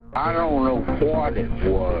I don't know what it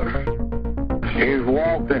was. He's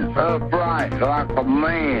walking upright like a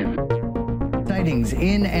man. Sightings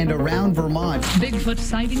in and around Vermont. Bigfoot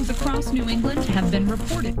sightings across New England have been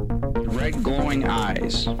reported. Red glowing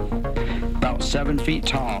eyes, about 7 feet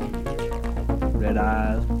tall. Red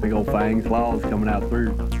eyes, big old fangs, claws coming out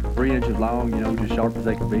through 3 inches long, just sharp as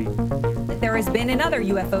they can be. There has been another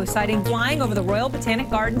UFO sighting flying over the Royal Botanic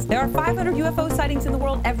Gardens. There are 500 UFO sightings in the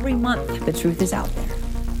world every month. The truth is out there.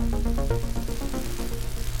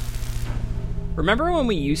 Remember when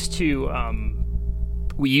we used to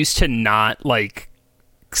not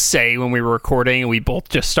say when we were recording and we both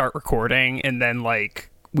just start recording and then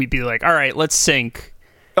we'd be like, all right, let's sync.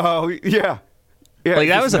 Oh yeah. Yeah,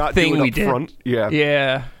 that was a thing we did. Front.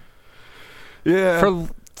 Yeah.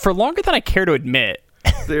 For longer than I care to admit.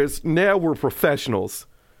 Now we're professionals.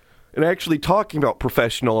 And actually talking about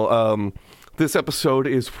professional, this episode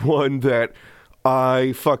is one that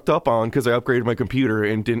I fucked up on because I upgraded my computer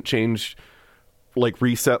and didn't change,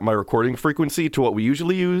 reset my recording frequency to what we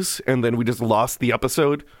usually use, and then we just lost the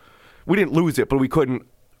episode. We didn't lose it, but we couldn't.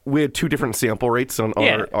 We had 2 different sample rates on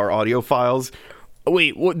our audio files.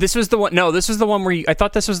 Wait, this was the one. No, this was the one where I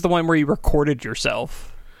thought this was the one where you recorded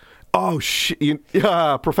yourself. Oh shit!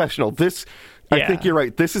 Yeah, professional. I think you're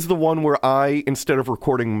right. This is the one where I, instead of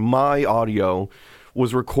recording my audio,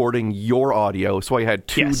 was recording your audio. So I had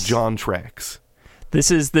 2 John tracks.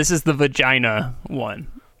 This is the vagina one.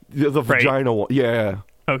 The right? Vagina one. Yeah.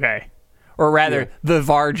 Okay. Or rather, the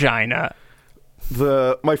Vargina.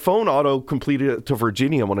 My phone auto completed it to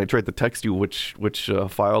Virginia when I tried to text you which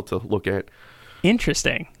file to look at.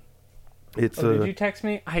 Interesting. It's did you text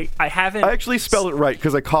me? I haven't. I actually spelled it right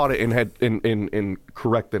because I caught it and had and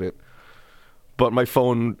corrected it. But my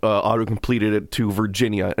phone auto completed it to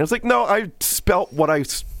Virginia, and I was like, no, I spelt what I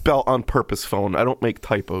spelt on purpose. Phone. I don't make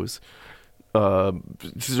typos.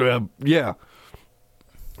 Yeah.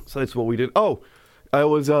 So that's what we did. Oh, I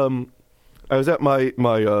was at my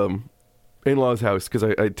in-laws' house because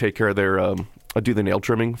I take care of their I do the nail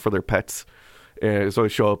trimming for their pets. And so I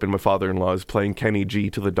show up and my father-in-law is playing Kenny G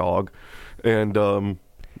to the dog. And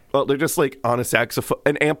they're just on a saxophone,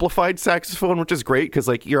 an amplified saxophone, which is great because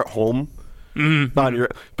you're at home. Mm-hmm.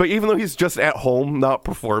 But even though he's just at home, not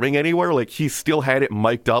performing anywhere, he still had it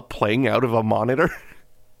mic'd up playing out of a monitor.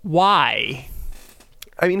 Why?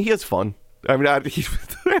 I mean, he has fun. I mean,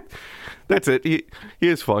 that's it. He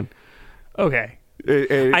has fun. Okay.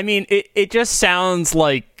 I mean, it just sounds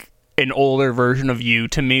like an older version of you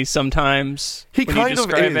to me sometimes. He kind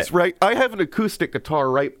of is, right? I have an acoustic guitar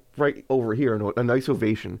right over here, a nice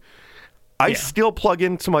Ovation. I still plug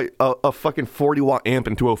into my a fucking 40-watt amp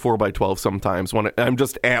into a 4x12 sometimes when I'm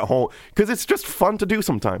just at home because it's just fun to do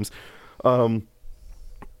sometimes. I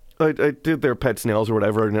did their pet snails or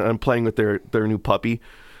whatever, and I'm playing with their new puppy,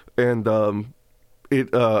 and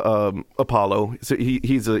Apollo. So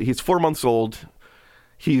he's 4 months old.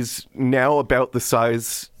 He's now about the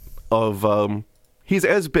size of he's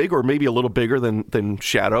as big or maybe a little bigger than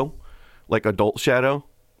Shadow, adult Shadow,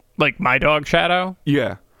 like my dog Shadow.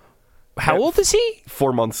 Yeah. How old is he?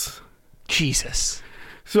 4 months. Jesus.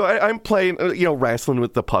 So I'm playing, wrestling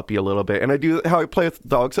with the puppy a little bit, and I do how I play with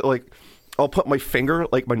dogs. I'll put my finger,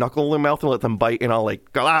 my knuckle in their mouth, and let them bite, and I'll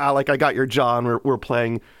go, I got your jaw, and we're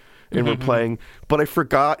playing, and we're playing. But I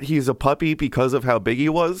forgot he's a puppy because of how big he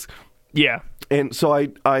was. Yeah. And so I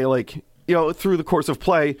through the course of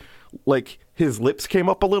play, his lips came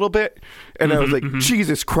up a little bit, and I was like,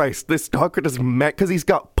 Jesus Christ, this dog could just because he's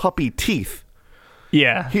got puppy teeth.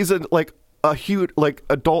 Yeah. He's a huge,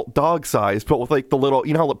 adult dog size, but with the little,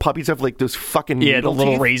 how the puppies have those fucking needle the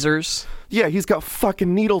little teeth? razors. Yeah, he's got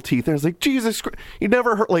fucking needle teeth. And I was like, Jesus Christ. He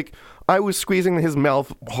never hurt, I was squeezing his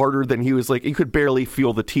mouth harder than he was, you could barely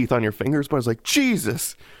feel the teeth on your fingers, but I was like,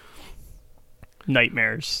 Jesus.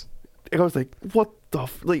 Nightmares. And I was like, what the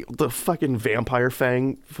fucking vampire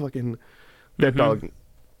fang, fucking, that dog.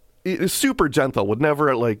 It's super gentle, would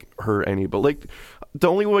never hurt any, but the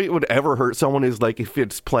only way it would ever hurt someone is if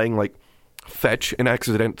it's playing fetch and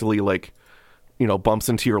accidentally bumps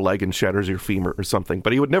into your leg and shatters your femur or something,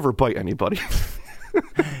 but he would never bite anybody.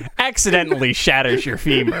 Accidentally shatters your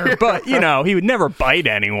femur, but he would never bite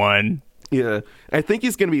anyone. Yeah, I think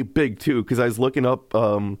he's gonna be big too because I was looking up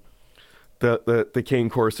the Cane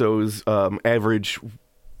Corso's average.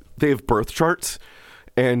 They have birth charts,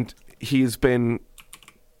 and his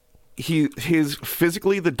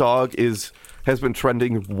physically the dog has been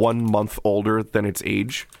trending 1 month older than its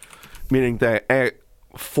age, meaning that at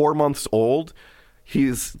 4 months old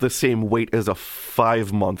he's the same weight as a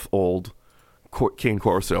 5 month old Cane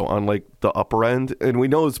Corso on the upper end, and we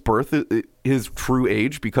know his true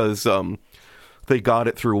age because they got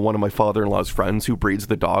it through one of my father-in-law's friends who breeds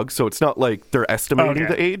the dog. So it's not like they're estimating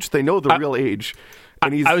the age. They know the real age.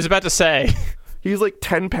 And I was about to say. He's like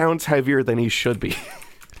 10 pounds heavier than he should be.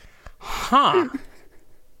 Huh.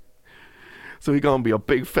 So he's going to be a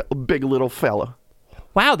big little fella.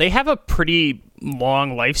 Wow, they have a pretty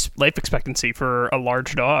long life expectancy for a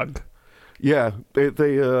large dog. Yeah, they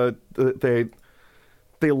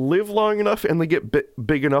live long enough and they get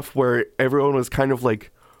big enough where everyone was kind of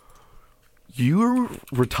like, "You're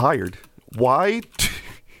retired. Why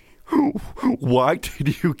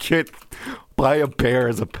did you buy a bear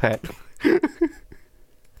as a pet?"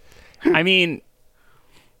 I mean,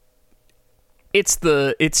 it's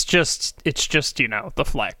just the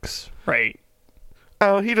flex, right?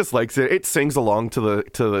 Oh, he just likes it. It sings along to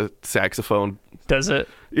the saxophone. Does it?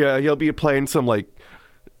 Yeah, he'll be playing some R&B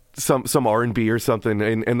or something,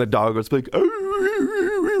 and the dog goes like,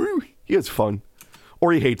 he has fun,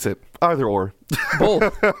 or he hates it. Either or.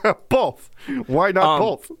 Both. Both. Why not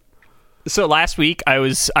both? So last week I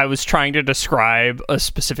was trying to describe a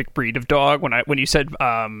specific breed of dog when you said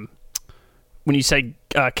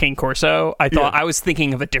Cane Corso, I thought I was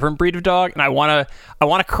thinking of a different breed of dog, and I want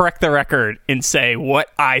to correct the record and say what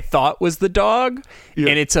I thought was the dog, and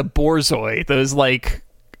it's a Borzoi, those like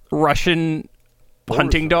Russian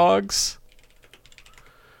hunting dogs.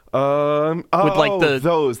 With like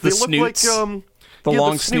those. The they snoots, look like the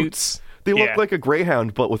long snoots. They look like a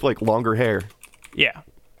greyhound, but with like longer hair. Yeah.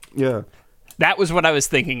 Yeah. That was what I was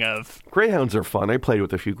thinking of. Greyhounds are fun. I played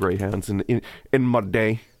with a few greyhounds in my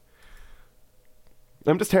day.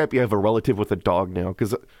 I'm just happy I have a relative with a dog now,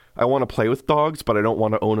 because I want to play with dogs, but I don't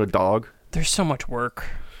want to own a dog. There's so much work.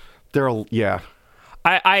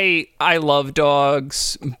 I love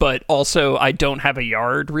dogs, but also I don't have a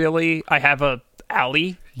yard, really. I have a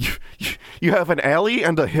alley. You have an alley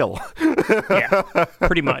and a hill. Yeah,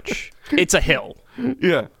 pretty much. It's a hill.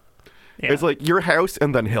 Yeah. It's like your house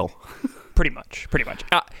and then hill. Pretty much.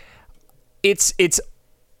 It's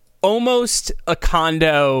almost a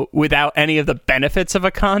condo without any of the benefits of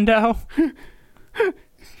a condo.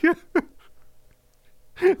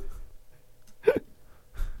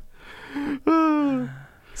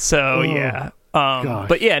 So yeah.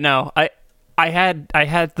 But yeah, no. I had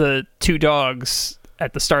the two dogs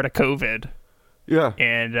at the start of COVID. Yeah.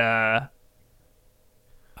 And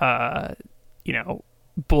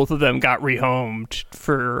both of them got rehomed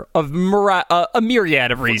for a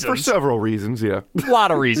myriad of reasons. For several reasons, yeah. A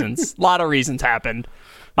lot of reasons. A lot of reasons happened.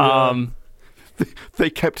 Yeah. They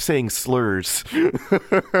kept saying slurs.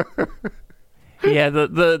 Yeah,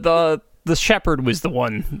 the shepherd was the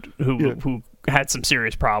one who had some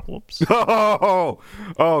serious problems. Oh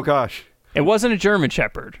gosh. It wasn't a German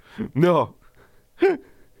shepherd. No.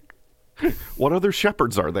 What other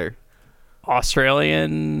shepherds are there?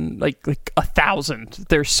 Australian, like 1,000.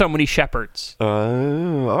 There's so many shepherds.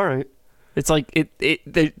 All right. It's like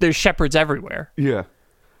there's shepherds everywhere. Yeah.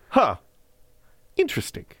 Huh.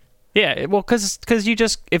 Interesting. Yeah, well, because you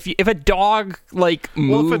just if a dog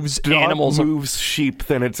moves if a dog animals, moves sheep,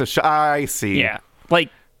 then it's a I see. Yeah, like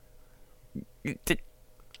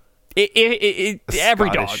every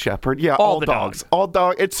dog, shepherd. Yeah, all dogs. All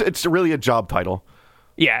dog. It's really a job title.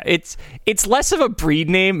 Yeah, it's less of a breed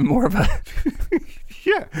name, more of a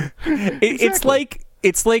yeah. Exactly.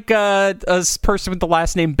 It's like a person with the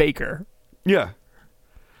last name Baker. Yeah,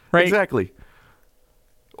 right. Exactly.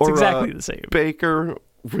 It's exactly the same. Baker.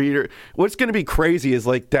 Reader. What's going to be crazy is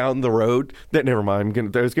down the road. Never mind. I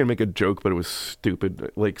was going to make a joke, but it was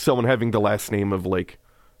stupid. Like someone having the last name of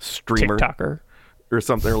streamer, TikToker, or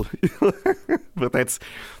something. But that's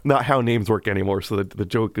not how names work anymore. So the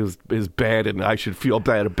joke is bad, and I should feel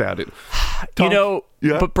bad about it.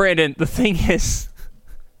 Yeah? But Brandon, the thing is,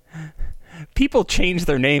 people change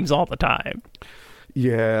their names all the time.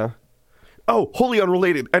 Yeah. Oh, wholly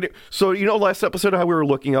unrelated. And so, last episode how we were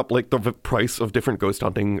looking up the price of different ghost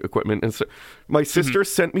hunting equipment, and so my sister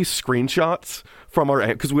sent me screenshots from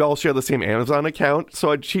because we all share the same Amazon account.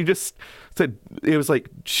 So she just said, it was like,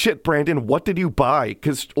 shit, Brandon, what did you buy?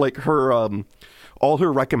 Because her all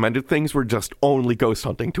her recommended things were just only ghost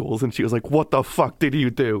hunting tools, and she was like, what the fuck did you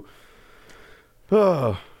do?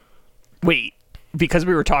 Wait, because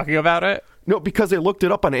we were talking about it? No, because I looked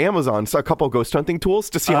it up on Amazon, saw a couple of ghost hunting tools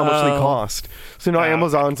to see how much they cost. So now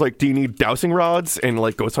Amazon's like, do you need dowsing rods and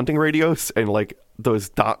ghost hunting radios and those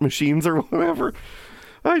dot machines or whatever?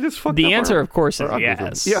 I just fucked up. The answer, of course, is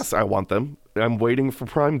yes. Yes, I want them. I'm waiting for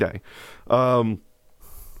Prime Day. That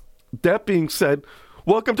being said,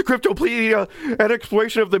 Welcome to Cryptopedia, an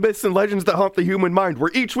exploration of the myths and legends that haunt the human mind, where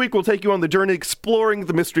each week we'll take you on the journey exploring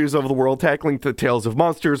the mysteries of the world, tackling the tales of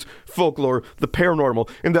monsters, folklore, the paranormal,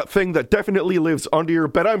 and that thing that definitely lives under your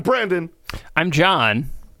bed. I'm Brandon. I'm John.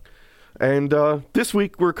 And this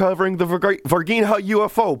week we're covering the Varginha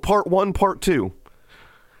UFO, Part 1, Part 2.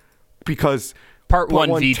 Because... Part 1,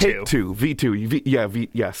 V2. Take 2. V2.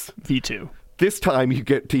 Yes. V2. This time you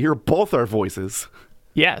get to hear both our voices.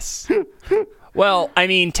 Yes. Well, I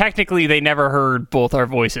mean, technically they never heard both our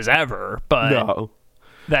voices ever, but no.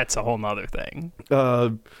 That's a whole nother thing.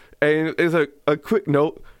 And as a quick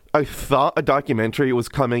note, I thought a documentary was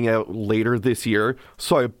coming out later this year,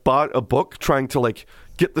 so I bought a book trying to, like,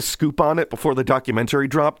 get the scoop on it before the documentary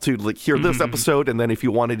dropped to, like, hear this episode, and then if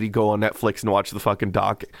you wanted to go on Netflix and watch the fucking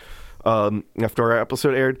doc after our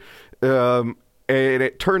episode aired. And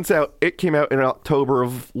it turns out it came out in October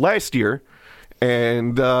of last year,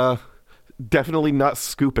 and definitely not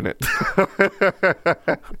scooping it.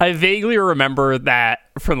 I vaguely remember that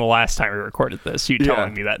from the last time we recorded this, you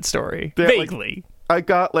telling me that story. Vaguely. Like, I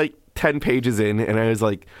got like 10 pages in, and I was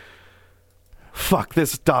like, fuck,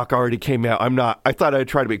 this doc already came out. I thought I'd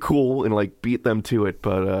try to be cool and like beat them to it,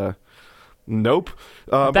 but nope.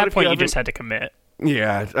 At that point, you just had to commit.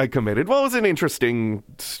 Yeah, I committed. Well, it was an interesting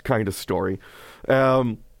kind of story.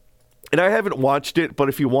 And I haven't watched it, but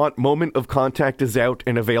if you want, Moment of Contact is out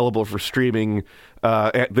and available for streaming.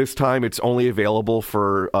 At this time, it's only available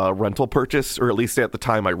for rental purchase, or at least at the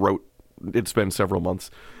time I wrote. It's been several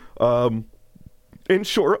months. In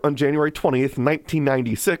short, on January 20th,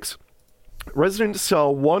 1996, residents saw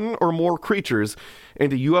one or more creatures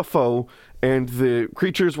and a UFO, and the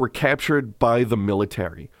creatures were captured by the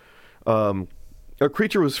military. A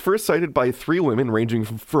creature was first sighted by three women ranging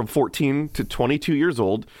from 14 to 22 years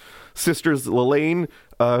old, sisters Lelaine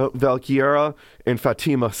Valquiera and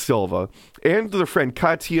Fatima Silva, and their friend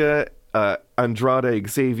Katia Andrade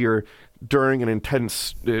Xavier during an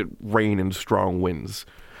intense rain and strong winds.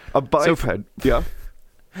 A biped, yeah.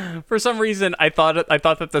 For some reason, I thought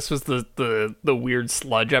that this was the weird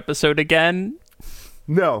sludge episode again.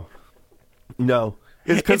 No,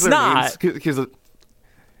 it's not.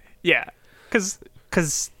 Yeah, because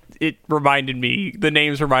it reminded me. The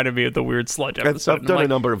names reminded me of the weird sludge episode. I've done a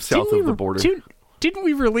number of south of the border. Didn't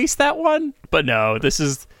we release that one? But no, this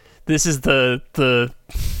is the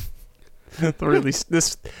release.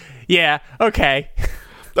 This, yeah, okay.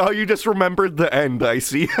 Oh, you just remembered the end, I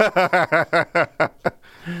see.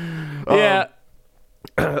 Yeah.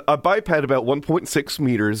 A biped about 1.6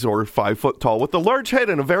 meters or 5 foot tall with a large head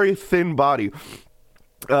and a very thin body.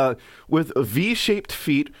 With V-shaped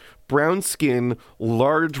feet, brown skin,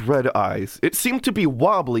 large red eyes. It seemed to be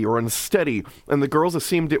wobbly or unsteady, and the girls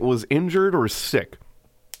assumed it was injured or sick.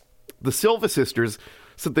 The Silva sisters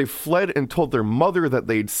said they fled and told their mother that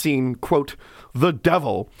they'd seen, quote, the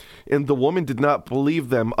devil, and the woman did not believe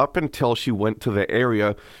them up until she went to the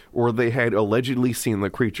area where they had allegedly seen the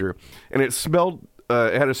creature. And it smelled,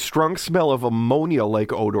 it had a strong smell of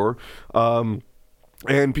ammonia-like odor,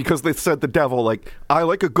 and because they said the devil, like, I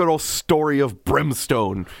like a good old story of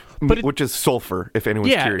brimstone, which is sulfur, if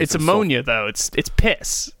anyone's curious. Yeah, it's ammonia, though. It's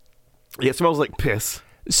piss. Yeah, it smells like piss.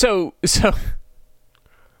 So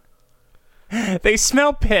they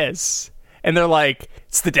smell piss, and they're like,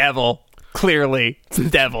 it's the devil. Clearly, it's the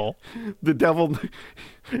devil. The devil...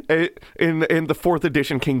 In the 4th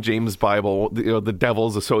edition King James Bible, the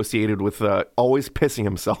devil's associated with always pissing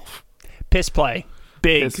himself. Piss play.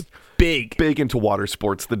 Big into water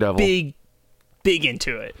sports, the devil. Big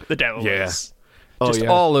into it, the devil is. Just yeah.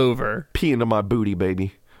 all over. Pee into my booty,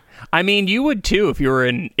 baby. I mean, you would too if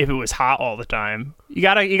it was hot all the time. You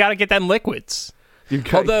gotta get them liquids.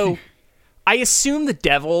 Although, I assume the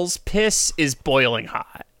devil's piss is boiling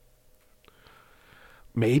hot.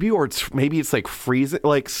 Maybe it's like freezing,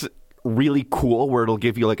 like really cool, where it'll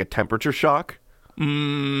give you like a temperature shock.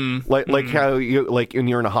 Like how you like when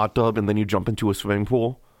you're in a hot tub and then you jump into a swimming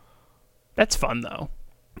pool. That's fun though.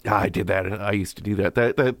 I did that. I used to do that.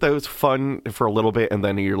 That was fun for a little bit, and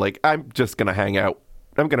then you're like, I'm just gonna hang out.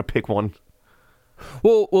 I'm gonna pick one.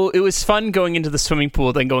 Well, it was fun going into the swimming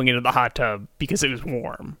pool, then going into the hot tub because it was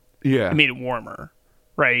warm. Yeah, it made it warmer,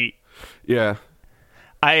 right? Yeah.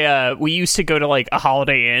 We used to go to like a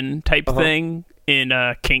Holiday Inn type thing in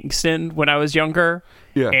Kingston when I was younger.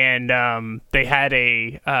 Yeah, and they had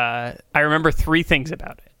I remember 3 things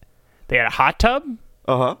about it. They had a hot tub.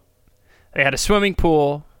 They had a swimming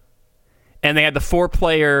pool, and they had the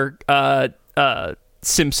 4-player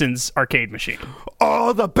Simpsons arcade machine.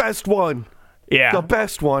 Oh, the best one. Yeah. The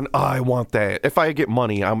best one. Oh, I want that. If I get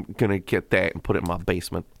money, I'm going to get that and put it in my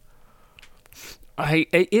basement.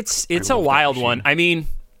 It's a wild one. I mean,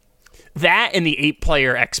 that and the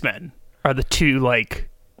 8-player X-Men are the two like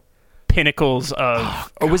pinnacles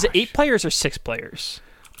of. Or was it 8 players or 6 players?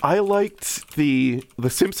 I liked the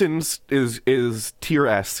Simpsons is tier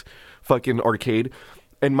S, fucking arcade,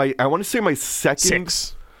 and I want to say my second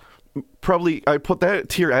 6. Probably I put that at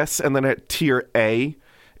tier S, and then at tier A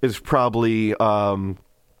is probably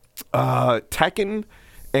Tekken,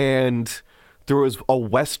 and there was a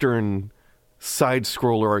Western side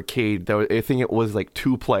scroller arcade that I think it was like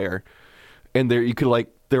 2-player, and there you could like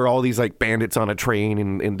there are all these like bandits on a train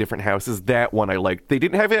in different houses. That one I liked. They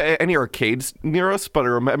didn't have any arcades near us, but I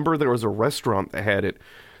remember there was a restaurant that had it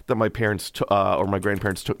that my parents or my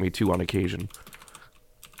grandparents took me to on occasion.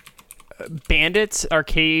 Bandits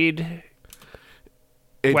arcade.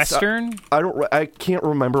 Western? I can't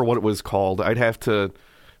remember what it was called. I'd have to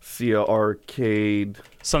see a arcade.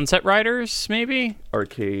 Sunset Riders, maybe?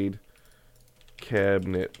 Arcade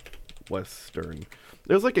cabinet Western.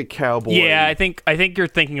 There's like a cowboy. Yeah, I think you're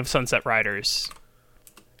thinking of Sunset Riders.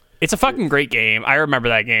 It's a fucking great game. I remember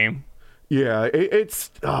that game. Yeah, it's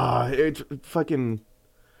fucking.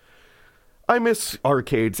 I miss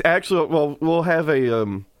arcades. Actually, well, we'll have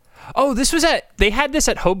a. Oh, they had this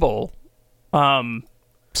at Hobo.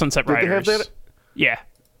 Sunset Riders. Did they have that? Yeah.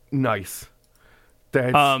 Nice.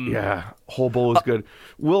 That's yeah. Hobo is good.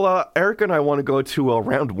 Well, Eric and I want to go to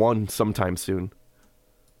round 1 sometime soon.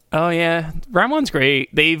 Oh yeah, round 1's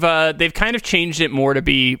great. They've kind of changed it more to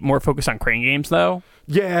be more focused on crane games though.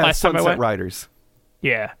 Yeah, last time I Sunset went. Riders.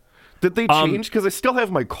 Yeah. Did they change? Because I still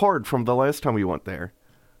have my card from the last time we went there.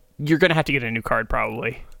 You're gonna have to get a new card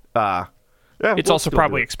probably. Yeah, it's we'll also still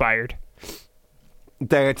probably do it. Expired.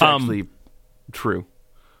 That's actually true.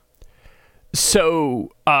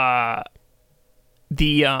 So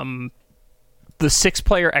the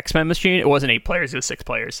 6-player X-Men machine, it wasn't 8 players, it was 6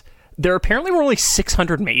 players. There apparently were only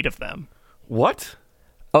 600 made of them. What?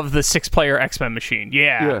 Of the 6-player X-Men machine.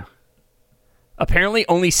 Yeah. Apparently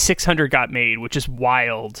only 600 got made, which is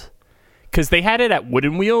wild. Because they had it at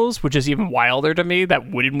Wooden Wheels, which is even wilder to me that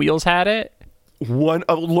Wooden Wheels had it.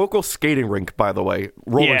 A local skating rink, by the way.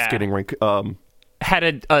 Roller skating rink. Had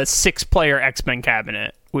a 6-player X-Men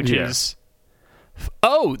cabinet, which is...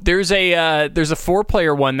 Oh, there's a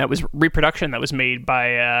 4-player one that was reproduction that was made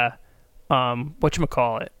by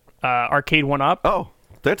whatchamacallit? Arcade 1-Up. Oh,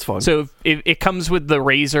 that's fun. So it comes with the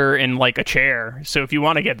razor and like a chair. So if you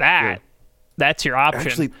want to get that, that's your option.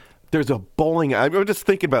 Actually, there's a bowling. I'm just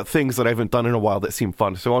thinking about things that I haven't done in a while that seem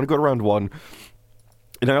fun. So I want to go to round 1.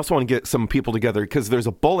 And I also want to get some people together because there's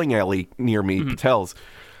a bowling alley near me, Patel's.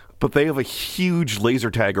 But they have a huge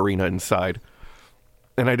laser tag arena inside.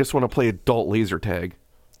 And I just want to play adult laser tag.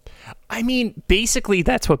 I mean, basically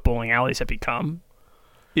that's what bowling alleys have become.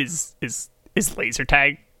 Is laser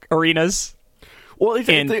tag arenas. Well,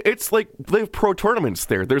 it's like they have pro tournaments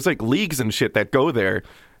there. There's like leagues and shit that go there.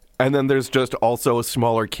 And then there's just also a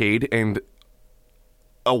small arcade and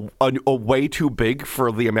a way too big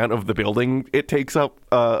for the amount of the building it takes up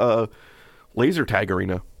a laser tag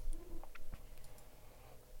arena.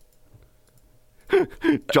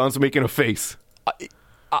 John's making a face.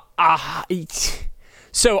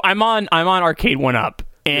 So I'm on Arcade 1-Up,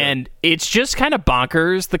 and it's just kind of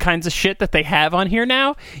bonkers the kinds of shit that they have on here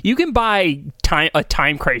now. You can buy a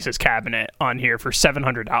Time Crisis cabinet on here for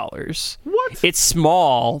 $700. What? It's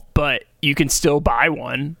small, but you can still buy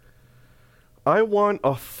one. I want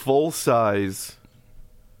a full size,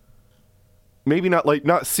 maybe not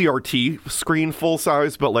CRT screen full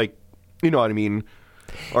size, but like, you know what I mean?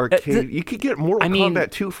 Arcade. You could get Mortal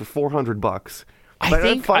Kombat 2 for $400. But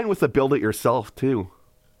I'm fine with the build it yourself too.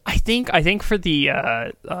 I think for the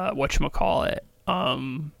whatchamacallit,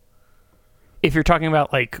 if you're talking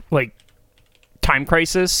about like Time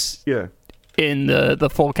Crisis, in the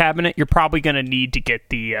full cabinet, you're probably gonna need to get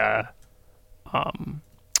the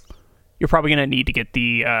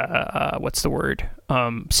what's the word?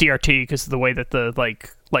 CRT, because of the way that the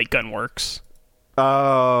light gun works.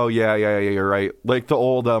 Oh, yeah, you're right. Like the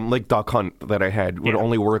old like Duck Hunt that I had would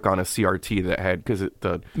only work on a CRT that had, because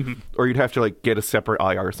or you'd have to like get a separate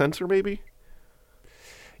IR sensor maybe?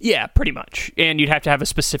 Yeah, pretty much. And you'd have to have a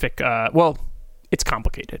specific, well, it's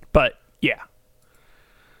complicated, but yeah.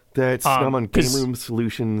 That's I'm on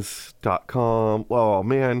GameRoomSolutions.com. Oh,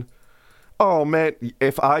 man,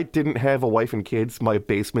 if I didn't have a wife and kids, my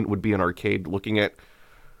basement would be an arcade. Looking at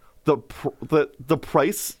the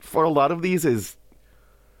price for a lot of these is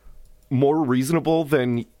more reasonable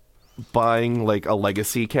than buying like a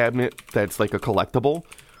legacy cabinet that's like a collectible.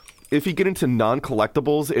 If you get into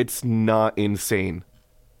non-collectibles, it's not insane.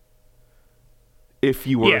 If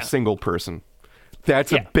you were a single person,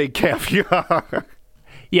 That's a big caveat.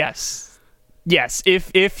 Yes.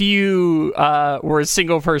 If you were a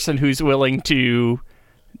single person who's willing to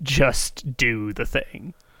just do the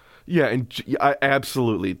thing. Yeah, and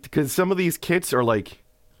absolutely, because some of these kits are like,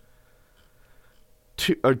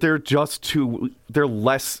 they're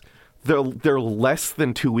less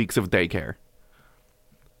than 2 weeks of daycare.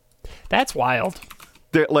 That's wild.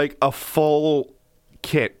 They're like a full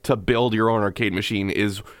kit to build your own arcade machine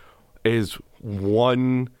is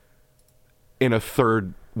 1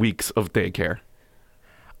 1/3 weeks of daycare.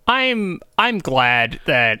 I'm glad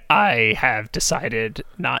that I have decided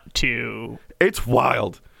not to. It's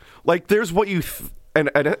wild. Like, there's what you and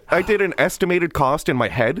I did an estimated cost in my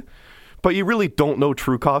head, but you really don't know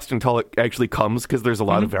true cost until it actually comes, because there's a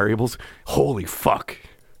lot of variables. Holy fuck.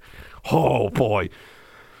 Oh boy.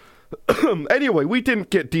 Anyway, we didn't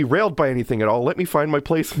get derailed by anything at all. Let me find my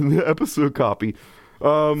place in the episode copy.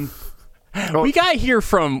 We got here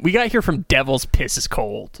from Devil's Piss is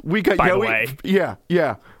Cold. We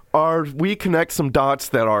connect some dots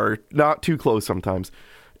that are not too close sometimes,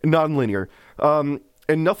 non-linear. And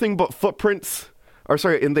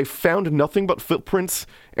they found nothing but footprints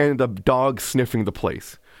and a dog sniffing the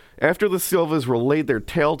place. After the Silvas relayed their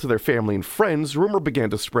tale to their family and friends, rumor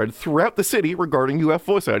began to spread throughout the city regarding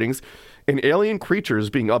UFO sightings and alien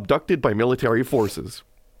creatures being abducted by military forces.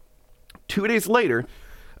 2 days later,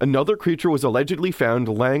 another creature was allegedly found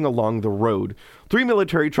laying along the road. 3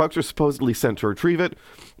 military trucks were supposedly sent to retrieve it.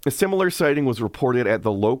 A similar sighting was reported at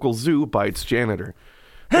the local zoo by its janitor.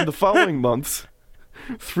 In the following months,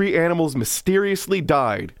 3 animals mysteriously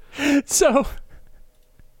died. So,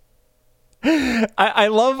 I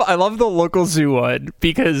love the local zoo one,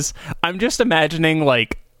 because I'm just imagining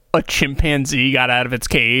like a chimpanzee got out of its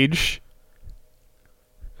cage.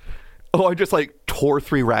 Oh, I just like tore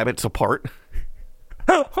 3 rabbits apart.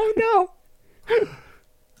 Oh no.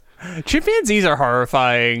 Chimpanzees are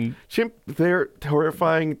horrifying. They're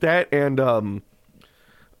horrifying. That and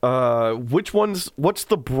what's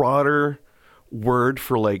the broader word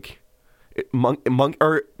for like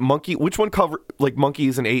monkey? Which one cover like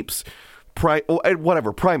monkeys and apes?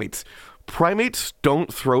 Primates. Primates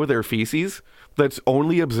don't throw their feces. That's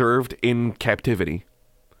only observed in captivity.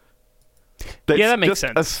 That makes just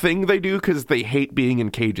sense. A thing they do because they hate being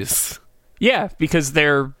in cages. Yeah, because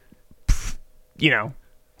they're,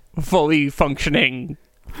 fully functioning,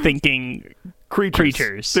 thinking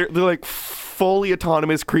creatures. They're like fully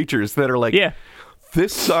autonomous creatures that are like, yeah,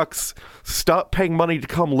 this sucks. Stop paying money to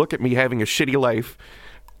come look at me having a shitty life.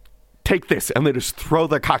 Take this, and they just throw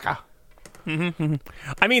the caca. Mm-hmm.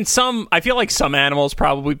 I mean, I feel like some animals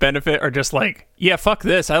probably benefit, are just like, yeah, fuck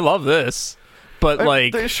this, I love this. But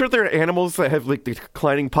there are animals that have like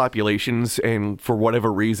declining populations, and for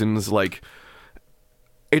whatever reasons, like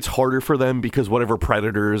it's harder for them because whatever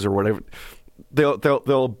predators or whatever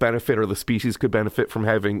they'll benefit, or the species could benefit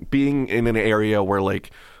from being in an area where like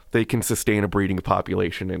they can sustain a breeding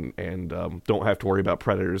population and don't have to worry about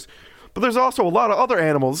predators. But there's also a lot of other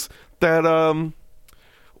animals that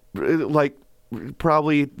like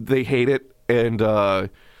probably they hate it, and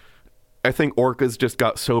I think orcas just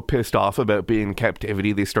got so pissed off about being in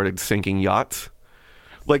captivity they started sinking yachts.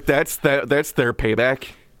 Like that's their payback.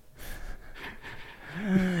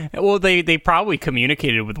 Well, they probably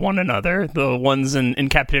communicated with one another. The ones in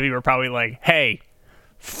captivity were probably like, "Hey,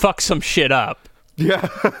 fuck some shit up." Yeah,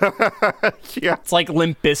 yeah. It's like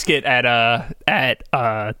Limp Bizkit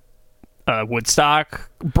at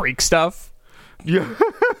Woodstock, break stuff. Yeah.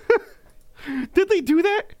 Did they do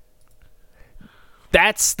that?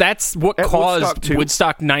 That's what at caused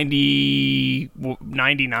Woodstock 99.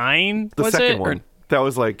 The was second it? one. That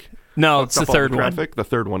was like no, it's the third one. The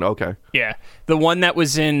third one. Okay. Yeah, the one that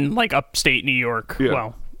was in like upstate New York. Yeah.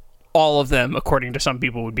 Well, all of them, according to some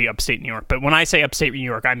people, would be upstate New York. But when I say upstate New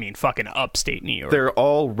York, I mean fucking upstate New York. They're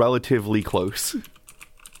all relatively close.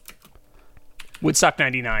 Woodstock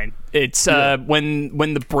 99. It's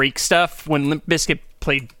when the break stuff, when Limp Bizkit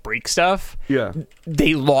played break stuff. Yeah.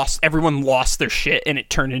 Everyone lost their shit, and it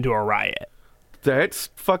turned into a riot. That's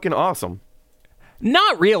fucking awesome.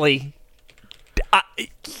 Not really.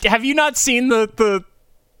 Have you not seen any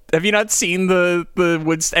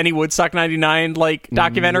Woodstock 99 like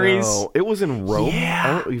documentaries? No, it was in Rome. Yeah.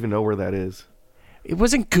 I don't even know where that is. It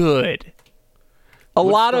wasn't good. A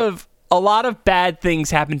lot of bad things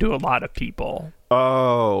happened to a lot of people.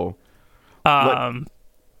 Oh.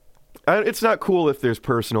 It's not cool if there's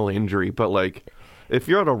personal injury, but like if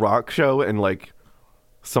you're at a rock show and like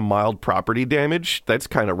some mild property damage, that's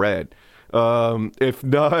kind of rad. If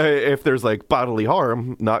there's like bodily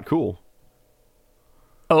harm, not cool.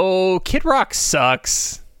 Oh, Kid Rock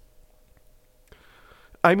sucks.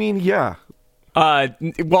 I mean, yeah.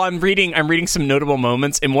 Well, I'm reading some notable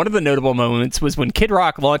moments, and one of the notable moments was when Kid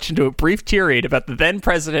Rock launched into a brief tirade about the then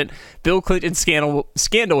president Bill Clinton's scandal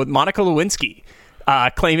with Monica Lewinsky,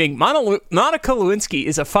 claiming Monica Lewinsky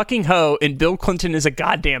is a fucking hoe and Bill Clinton is a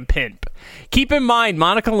goddamn pimp. Keep in mind,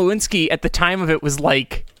 Monica Lewinsky at the time of it was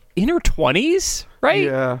like in her 20s, right?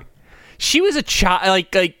 Yeah. She was a child,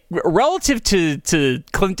 like relative to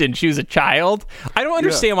Clinton, she was a child. I don't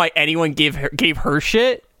understand why anyone gave her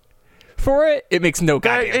shit for it. It makes no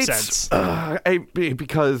goddamn sense.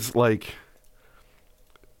 Because like,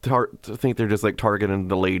 I think they're just like targeting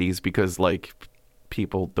the ladies because like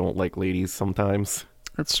people don't like ladies sometimes.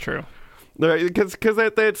 That's true. Because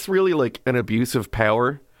that's really like an abuse of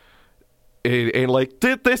power. And like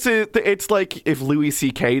it's like if Louis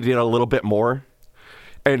C.K. did a little bit more.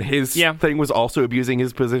 And his thing was also abusing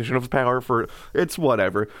his position of power for... It's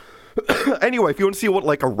whatever. Anyway, if you want to see what,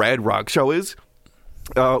 like, a rad rock show is,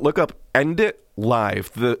 look up End It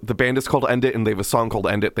Live. The band is called End It, and they have a song called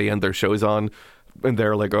End It they end their shows on. And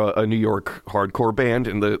they're, like, a New York hardcore band,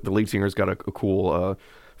 and the lead singer's got a cool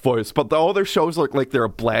voice. But all their shows look like they're a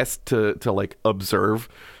blast to like, observe.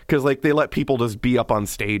 Because, like, they let people just be up on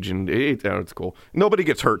stage, and it's cool. Nobody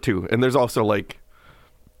gets hurt, too. And there's also, like...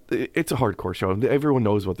 It's a hardcore show. Everyone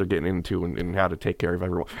knows what they're getting into and how to take care of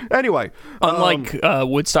everyone. Anyway. Unlike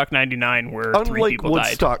Woodstock 99, where 3 people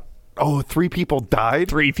died. Oh, 3 people died?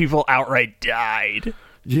 3 people outright died.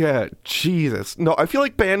 Yeah, Jesus. No, I feel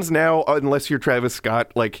like bands now, unless you're Travis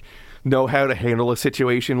Scott, like, know how to handle a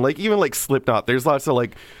situation. Like, even like Slipknot, there's lots of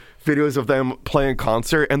like videos of them playing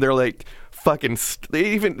concert, and they're like, fucking,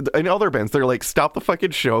 even in other bands, they're like, stop the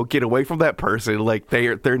fucking show, get away from that person. Like,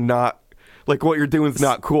 they're not. Like, what you're doing is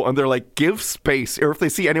not cool. And they're like, give space. Or if they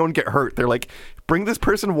see anyone get hurt, they're like, bring this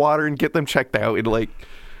person water and get them checked out. And, like,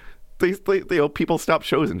 they people stop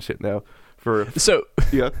shows and shit now.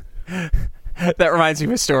 Yeah. That reminds me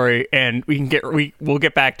of a story, and we'll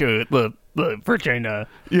get back to the Virginia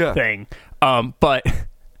thing. But,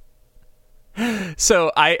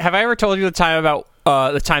 so, have I ever told you the time about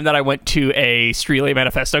the time that I went to a Streetlight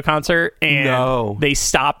Manifesto concert, and they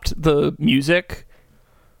stopped the music?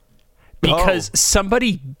 Because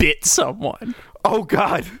somebody bit someone. Oh,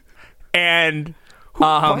 God. And... Who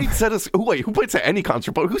bites who bites at any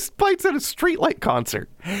concert? But who bites at a Streetlight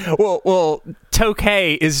concert? Well,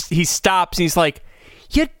 Tokay he stops and he's like,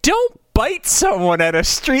 you don't bite someone at a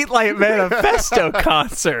Streetlight Manifesto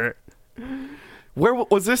concert. Where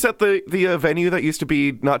was this at the venue that used to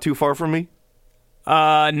be not too far from me?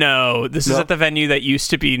 No. This is at the venue that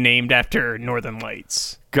used to be named after Northern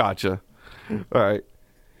Lights. Gotcha. All right.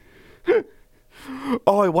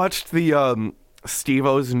 I watched the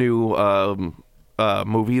Steve-O's new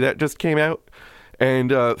movie that just came out,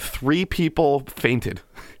 and 3 people fainted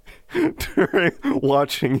during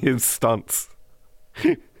watching his stunts.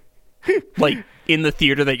 Like, in the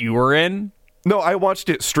theater that you were in? No, I watched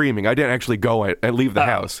it streaming. I didn't actually go and leave the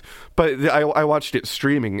house. But I watched it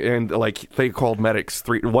streaming, and like they called medics.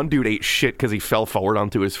 1 dude ate shit because he fell forward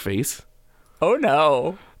onto his face. Oh,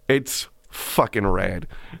 no. It's fucking rad.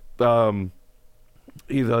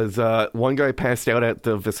 He does. One guy passed out at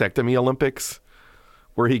the vasectomy Olympics,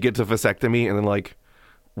 where he gets a vasectomy and then like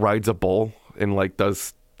rides a bull and like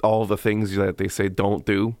does all the things that they say don't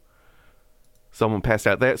do. Someone passed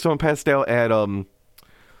out at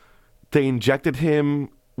they injected him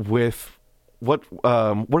with what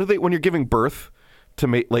are they when you're giving birth to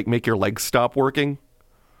make your legs stop working?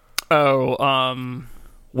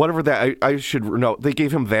 Whatever that I should know. They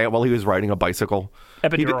gave him that while he was riding a bicycle.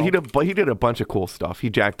 Epidural. He did a bunch of cool stuff. He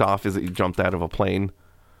jacked off as he jumped out of a plane.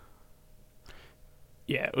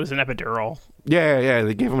 Yeah, it was an epidural. Yeah.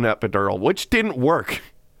 They gave him an epidural, which didn't work.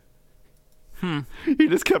 He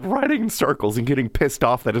just kept riding in circles and getting pissed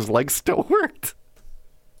off that his legs still worked.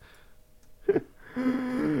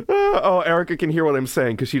 Erica can hear what I'm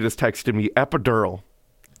saying because she just texted me epidural.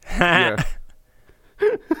 Yeah.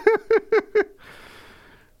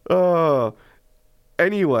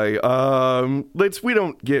 Anyway, we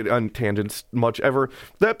don't get on tangents much ever.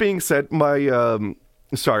 That being said,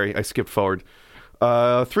 sorry, I skipped forward.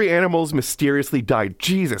 3 animals mysteriously died.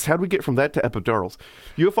 Jesus, how'd we get from that to epidurals?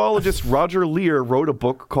 Ufologist Roger Lear wrote a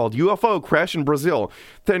book called UFO Crash in Brazil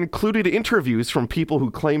that included interviews from people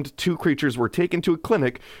who claimed 2 creatures were taken to a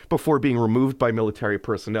clinic before being removed by military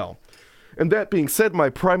personnel. And that being said, my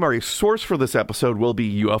primary source for this episode will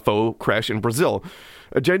be UFO Crash in Brazil,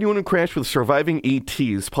 a genuine crash with surviving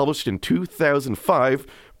ETs, published in 2005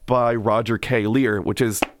 by Roger K. Lear, which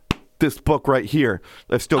is this book right here.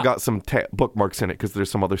 I've still got some bookmarks in it because there's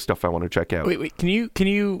some other stuff I want to check out. Wait, can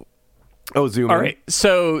you Oh, zoom in. All right.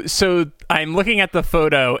 So I'm looking at the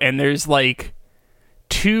photo, and there's like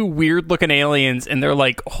two weird looking aliens, and they're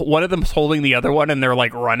like, one of them's holding the other one, and they're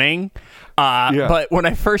like running. But when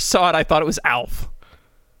I first saw it, I thought it was Alf.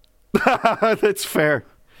 That's fair.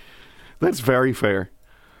 That's very fair.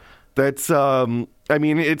 That's I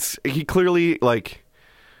mean, he clearly, like,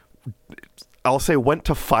 I'll say went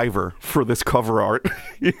to Fiverr for this cover art,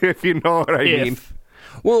 if you know what I mean.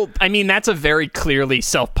 Well, I mean, that's a very clearly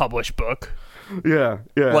self-published book. Yeah.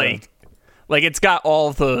 Like it's got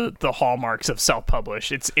all the hallmarks of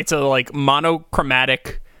self-published. It's a like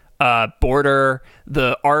monochromatic border.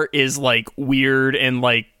 The art is like weird and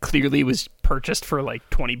like clearly was purchased for like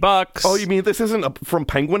 $20. Oh, you mean this isn't from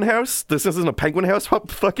Penguin House? This isn't a Penguin House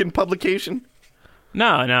fucking publication?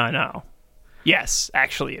 No. Yes,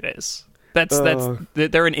 actually it is.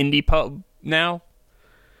 They're an indie pub now.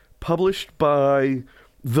 Published by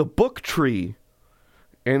The Book Tree,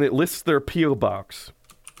 and it lists their P.O. box.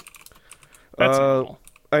 That's cool.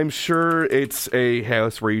 I'm sure it's a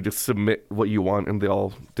house where you just submit what you want and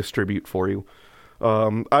they'll distribute for you.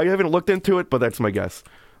 I haven't looked into it, but that's my guess.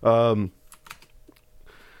 So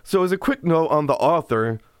as a quick note on the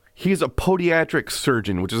author, he's a podiatric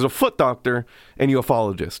surgeon, which is a foot doctor and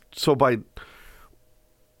ufologist. So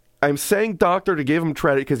I'm saying doctor to give him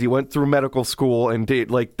credit because he went through medical school and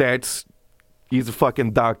he's a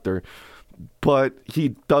fucking doctor. But he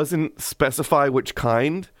doesn't specify which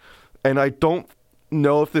kind, and I don't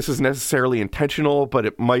know if this is necessarily intentional, but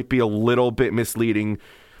it might be a little bit misleading,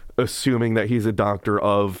 assuming that he's a doctor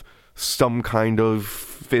of some kind of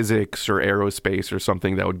physics or aerospace or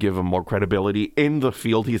something that would give him more credibility in the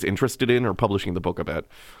field he's interested in or publishing the book about.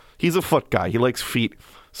 He's a foot guy. He likes feet.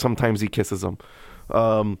 Sometimes he kisses them.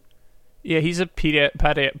 Yeah, he's a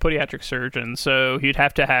pediatric surgeon, so he'd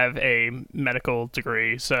have to have a medical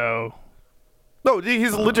degree. So, no,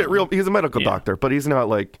 he's legit real. He's a medical doctor, but he's not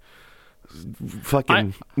like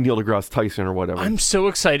fucking Neil deGrasse Tyson or whatever. I'm so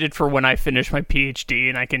excited for when I finish my PhD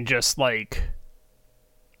and I can just like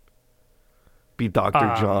be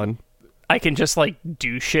Dr. John. I can just like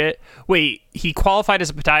do shit. Wait, he qualified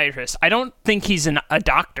as a pediatrist. I don't think he's a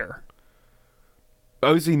doctor.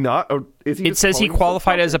 Oh, is he not? Or is he? It says he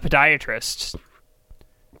qualified as a pediatrist.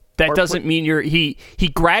 That doesn't mean he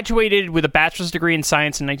graduated with a bachelor's degree in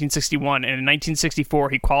science in 1961, and in 1964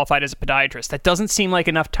 he qualified as a pediatrist. That doesn't seem like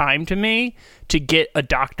enough time to me to get a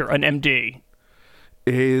doctor, an MD.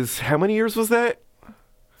 How many years was that?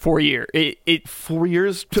 4 years. 4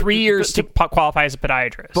 years? 3 years to qualify as a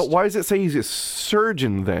pediatrist. But why does it say he's a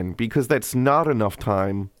surgeon then? Because that's not enough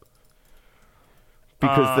time.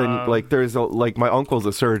 Because then, like, my uncle's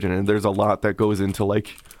a surgeon, and there's a lot that goes into,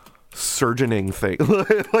 like, surgeoning thing.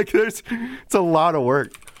 Like, it's a lot of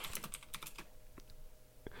work.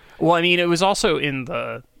 Well, I mean, it was also in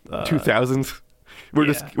the 2000s.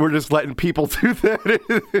 We're just letting people do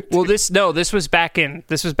that. Well, this was back.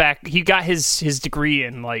 He got his degree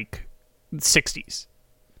in like the 60s.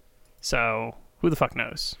 So who the fuck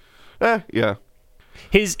knows? Yeah.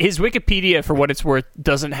 His Wikipedia, for what it's worth,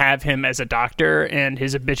 doesn't have him as a doctor, and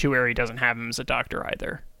his obituary doesn't have him as a doctor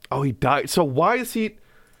either. Oh, he died. So why is he?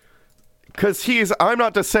 Because I'm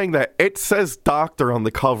not just saying that. It says doctor on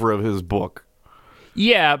the cover of his book.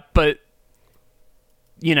 Yeah, but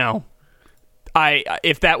you know,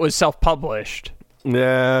 if that was self-published.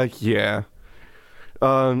 Yeah.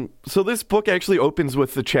 So this book actually opens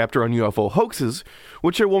with the chapter on UFO hoaxes,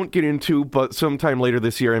 which I won't get into, but sometime later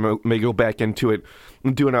this year I may go back into it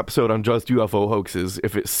and do an episode on just UFO hoaxes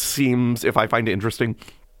if I find it interesting.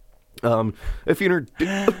 If you're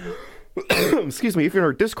excuse me, if you're in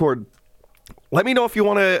our Discord, let me know if you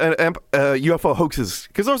want UFO hoaxes,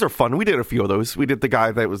 because those are fun. We did a few of those. We did the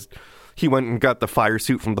guy that he went and got the fire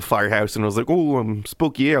suit from the firehouse and was like, "Oh, I'm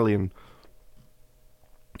spooky alien."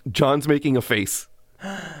 John's making a face.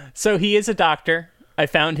 So he is a doctor. I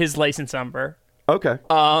found his license number. Okay.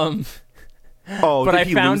 But I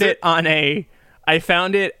found it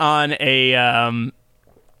on a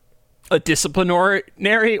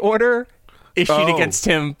disciplinary order issued against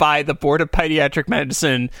him by the Board of Pediatric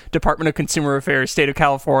Medicine, Department of Consumer Affairs, State of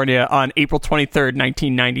California, on April 23rd,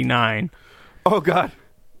 1999. Oh God.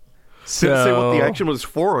 So, did it say what the action was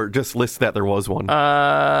for, or just list that there was one?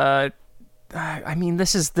 I mean,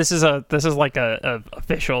 this is like a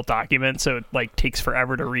official document, so it like takes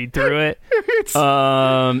forever to read through it.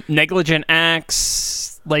 Negligent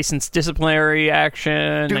acts, licensed disciplinary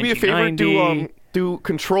action. Do me a favor, do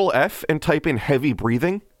Control F and type in heavy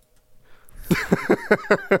breathing.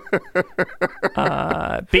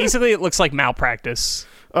 Basically, it looks like malpractice.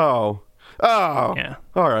 Oh, yeah.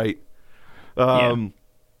 All right.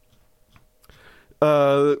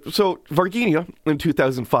 So Varginha in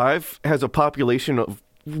 2005 has a population of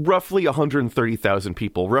roughly 130,000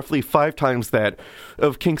 people, roughly 5 times that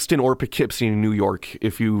of Kingston or Poughkeepsie in New York,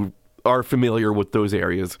 if you are familiar with those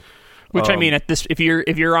areas. Which I mean, at this, if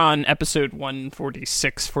you're on episode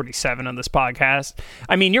 146, 47 on this podcast,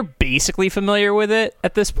 I mean, you're basically familiar with it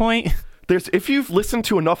at this point. If you've listened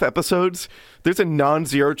to enough episodes, there's a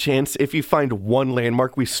non-zero chance if you find one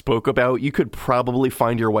landmark we spoke about, you could probably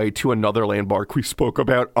find your way to another landmark we spoke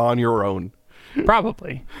about on your own.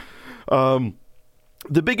 Probably.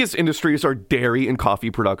 The biggest industries are dairy and coffee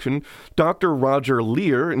production. Dr. Roger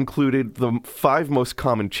Lear included the 5 most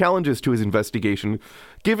common challenges to his investigation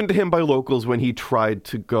given to him by locals when he tried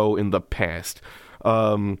to go in the past.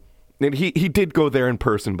 And he did go there in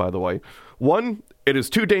person, by the way. 1, it is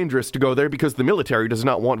too dangerous to go there because the military does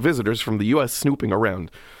not want visitors from the U.S. snooping around.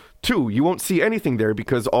 2, you won't see anything there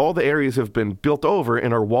because all the areas have been built over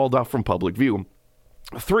and are walled off from public view.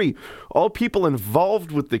 3, all people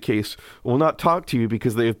involved with the case will not talk to you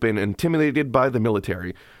because they have been intimidated by the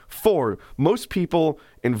military. 4, most people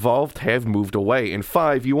involved have moved away. And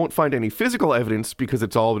 5, you won't find any physical evidence because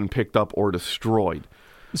it's all been picked up or destroyed.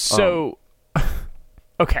 So,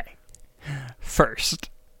 okay. First.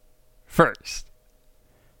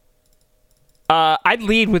 I'd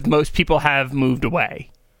lead with most people have moved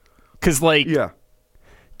away. Because, like, yeah.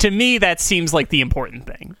 To me, that seems like the important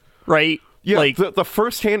thing, right? Yeah, like, the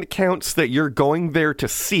first-hand accounts that you're going there to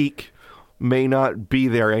seek may not be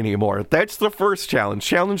there anymore. That's the first challenge.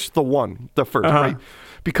 Challenge the first, right?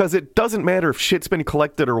 Because it doesn't matter if shit's been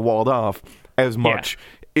collected or walled off as much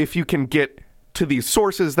if you can get to these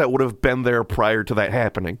sources that would have been there prior to that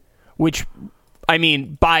happening. Which, I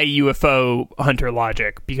mean, by UFO hunter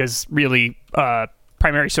logic, because really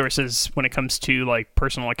primary sources when it comes to like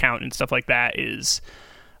personal account and stuff like that is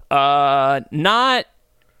not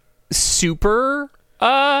super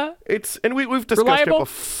it's, and we've discussed reliable. it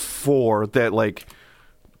before that like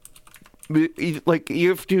you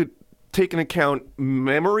have to take into account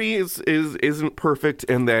memory isn't perfect,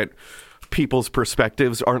 and that people's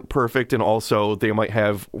perspectives aren't perfect, and also they might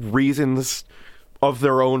have reasons of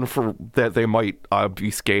their own for that they might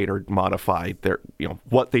obfuscate or modify their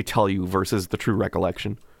what they tell you versus the true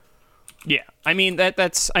recollection. Yeah, I mean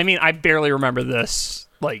that's I mean I barely remember this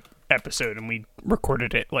like episode, and we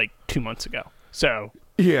recorded it like 2 months ago. So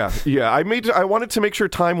yeah, I wanted to make sure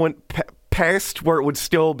time went past where it would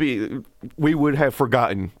still be we would have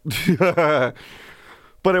forgotten, but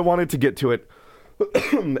I wanted to get to it,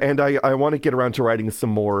 and I want to get around to writing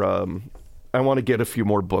some more. I want to get a few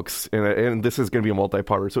more books, and this is going to be a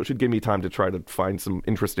multi-parter, so it should give me time to try to find some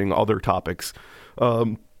interesting other topics.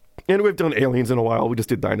 And we've done aliens in a while. We just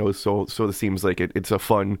did dinos, so it seems like it's a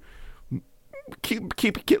fun.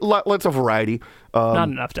 Get lots of variety. Not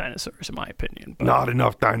enough dinosaurs, in my opinion. But. Not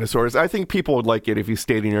enough dinosaurs. I think people would like it if you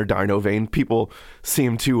stayed in your dino vein. People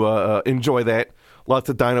seem to enjoy that. Lots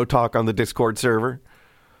of dino talk on the Discord server.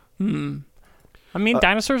 I mean,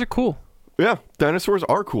 dinosaurs are cool. Yeah, dinosaurs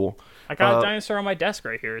are cool. I got a dinosaur on my desk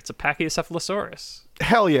right here. It's a Pachycephalosaurus.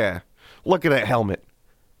 Hell yeah! Look at that helmet.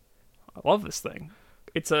 I love this thing.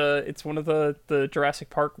 It's one of the Jurassic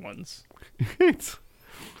Park ones.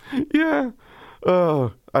 Yeah. I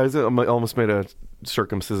almost made a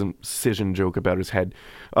circumcision joke about his head.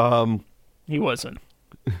 He wasn't.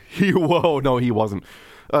 He wasn't.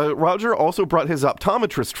 Roger also brought his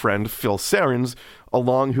optometrist friend, Phil Sarins,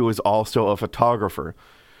 along, who is also a photographer.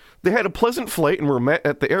 They had a pleasant flight and were met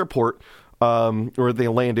at the airport, where they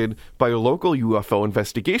landed by a local UFO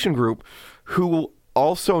investigation group, who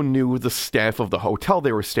also knew the staff of the hotel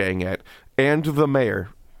they were staying at, and the mayor.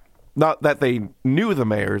 Not that they knew the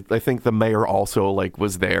mayor. I think the mayor also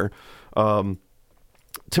was there. To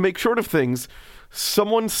make short of things,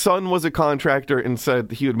 someone's son was a contractor and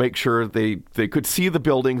said he would make sure they could see the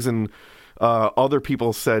buildings, and other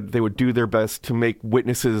people said they would do their best to make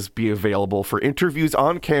witnesses be available for interviews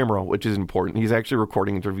on camera, which is important. He's actually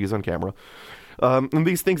recording interviews on camera. And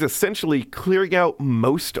these things essentially clearing out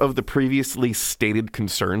most of the previously stated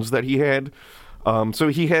concerns that he had. So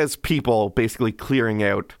he has people basically clearing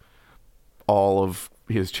out all of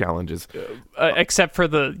his challenges. Except for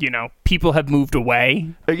people have moved away.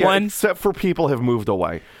 Except for people have moved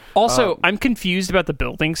away. Also, I'm confused about the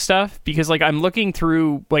building stuff because I'm looking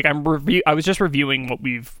through, I was just reviewing what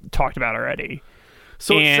we've talked about already.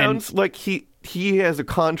 So it sounds like he has a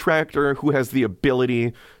contractor who has the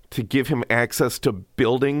ability to give him access to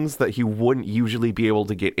buildings that he wouldn't usually be able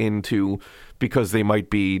to get into because they might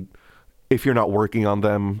be, if you're not working on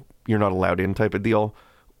them, you're not allowed in type of deal.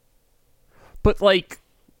 But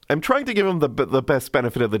I'm trying to give him the best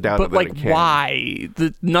benefit of the doubt. But why?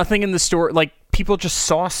 Nothing in the story. people just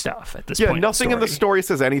saw stuff at this point. Yeah, nothing in the story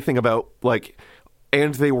says anything about, like,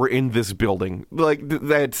 and they were in this building. Like,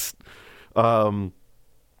 that's...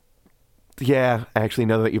 yeah, actually,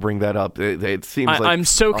 now that you bring that up, it seems like I'm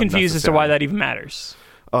so confused as to why that even matters.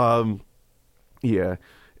 Yeah.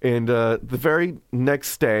 And the very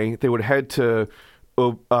next day, they would head to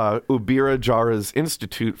Ubira Jara's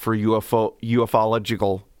Institute for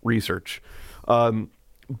Ufological Research.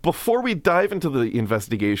 Before we dive into the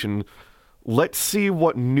investigation, let's see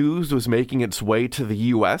what news was making its way to the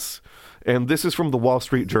U.S., and this is from the Wall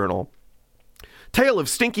Street Journal. Tale of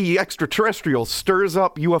Stinky Extraterrestrial Stirs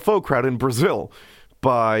Up UFO Crowd in Brazil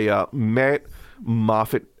by Matt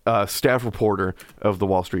Moffat, staff reporter of the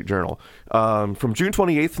Wall Street Journal. From June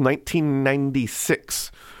 28th,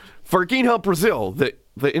 1996. Varginha, Brazil,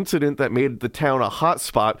 the incident that made the town a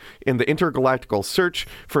hotspot in the intergalactical search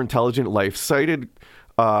for intelligent life started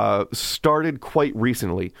quite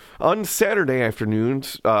recently. On Saturday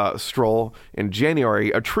afternoon's stroll in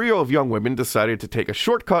January, a trio of young women decided to take a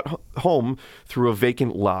shortcut home through a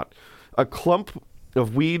vacant lot. A clump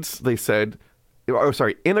of weeds, they said...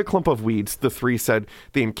 in a clump of weeds, the three said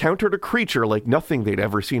they encountered a creature like nothing they'd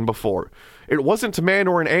ever seen before. It wasn't a man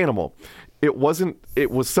or an animal. It was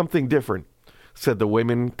something different, said the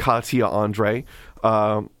women, Katia Andre.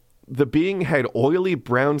 The being had oily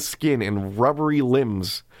brown skin and rubbery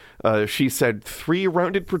limbs. She said 3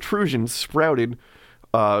 rounded protrusions sprouted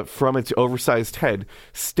from its oversized head.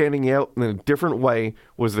 Standing out in a different way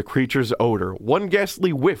was the creature's odor. One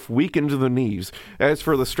ghastly whiff weakened the knees. As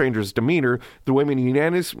for the stranger's demeanor, the women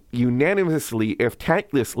unanimously, if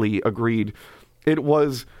tactlessly, agreed it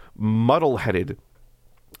was muddle-headed.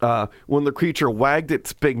 When the creature wagged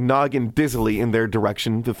its big noggin dizzily in their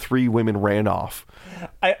direction, the 3 women ran off.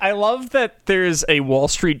 I love that there's a Wall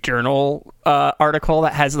Street Journal article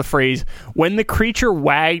that has the phrase, when the creature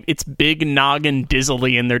wagged its big noggin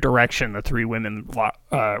dizzily in their direction, the 3 women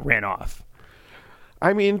ran off.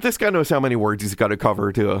 I mean, this guy knows how many words he's got to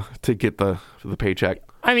cover to get the paycheck.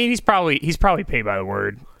 I mean, he's probably paid by the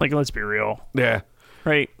word. Like, let's be real. Yeah.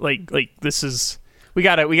 Right? Like this is... We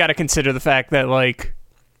gotta consider the fact that, like,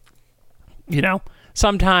 you know,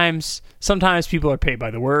 sometimes people are paid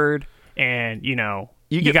by the word, and, you know...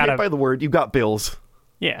 You get paid by the word, you got bills.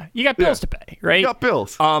 Yeah, you got bills to pay, right? You got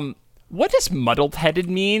bills. What does muddled-headed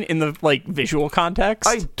mean in the, like, visual context?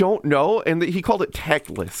 I don't know, and he called it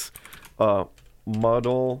tactless.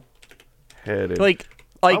 Muddle-headed. Like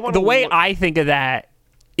the way I think of that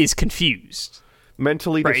is confused.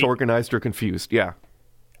 Mentally right? disorganized or confused, yeah.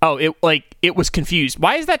 Oh, it was confused.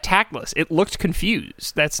 Why is that tactless? It looked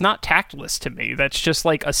confused. That's not tactless to me. That's just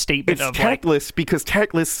like a statement of It's tactless because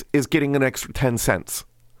tactless is getting an extra 10 cents.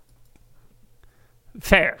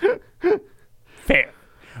 Fair. Fair.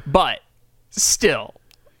 But still,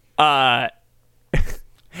 actually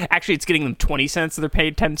it's getting them 20 cents, so they're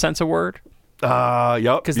paid 10 cents a word.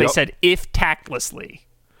 Yep. Because they said if tactlessly.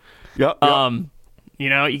 Yep. You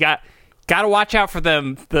know, you got to watch out for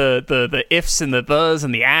them, the ifs and the thes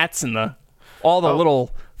and the ats and all the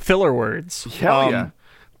little filler words. Hell yeah.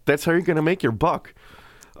 That's how you're going to make your buck.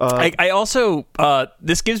 I also,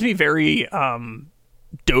 this gives me very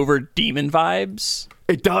Dover Demon vibes.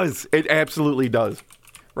 It does. It absolutely does.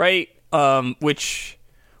 Right? Which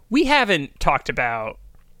we haven't talked about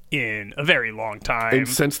in a very long time. And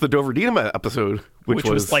since the Dover Demon episode, which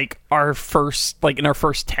was like our first, like in our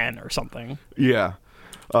first 10 or something. Yeah.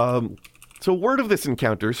 So word of this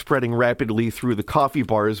encounter spreading rapidly through the coffee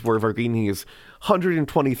bars where Varginha's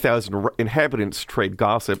 120,000 inhabitants trade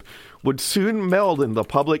gossip would soon meld in the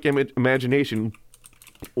public imagination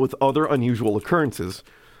with other unusual occurrences.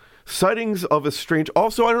 Sightings of a strange...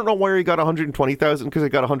 Also, I don't know where he got 120,000 because I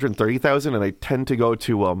got 130,000 and I tend to go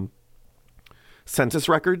to census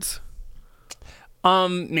records.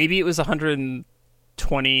 Maybe it was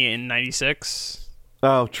 120 in 96.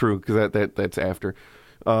 Oh, true, because that's after.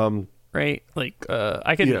 Right? Like,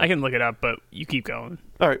 I can look it up, but you keep going.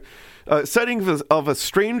 All right. Sightings of a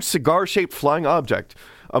strange cigar-shaped flying object,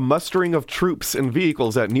 a mustering of troops and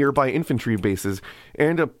vehicles at nearby infantry bases,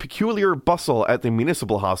 and a peculiar bustle at the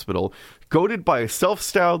municipal hospital. Goaded by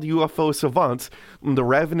self-styled UFO savants in the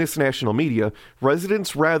ravenous national media,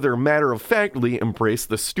 residents rather matter-of-factly embraced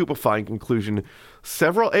the stupefying conclusion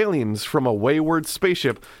several aliens from a wayward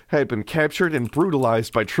spaceship had been captured and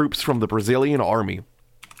brutalized by troops from the Brazilian army.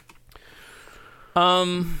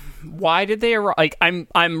 Why did they arrive? Like,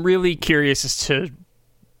 I'm really curious as to,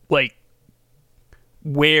 like,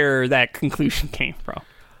 where that conclusion came from.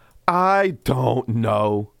 I don't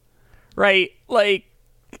know. Right? Like,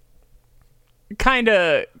 kind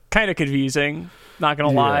of confusing. Not gonna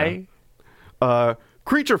lie.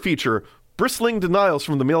 Creature feature: bristling denials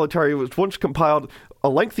from the military, which once compiled a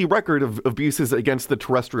lengthy record of abuses against the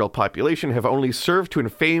terrestrial population, have only served to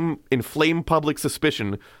inflame public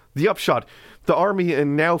suspicion. The upshot, the army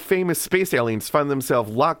and now famous space aliens find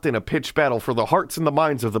themselves locked in a pitched battle for the hearts and the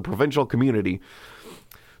minds of the provincial community.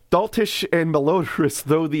 Daltish and malodorous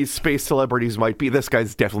though these space celebrities might be, this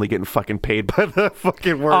guy's definitely getting fucking paid by the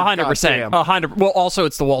fucking word. 100%. 100%. Well, also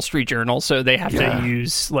it's the Wall Street Journal, so they have to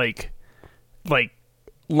use like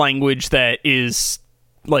language that is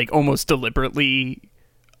like almost deliberately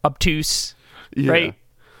obtuse, right?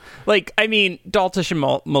 Like, I mean, Daltish and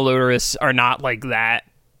malodorous are not like that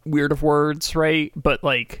weird of words, right? But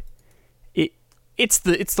like, it's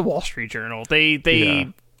the Wall Street Journal.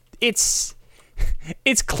 It's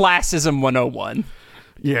classism 101.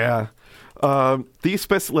 Yeah. These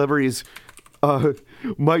space celebrities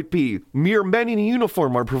might be mere men in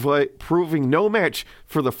uniform are proving no match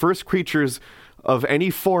for the first creatures of any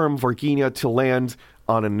form Varginha to land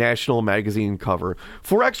on a national magazine cover.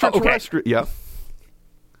 For extraterrestrial... Yeah.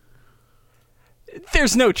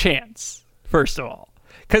 There's no chance, first of all.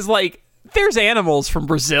 Because, like, there's animals from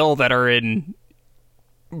Brazil that are in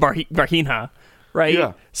Varginha, right?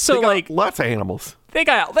 Yeah. So, like... lots of animals. They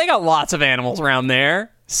got lots of animals around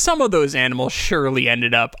there. Some of those animals surely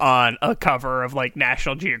ended up on a cover of, like,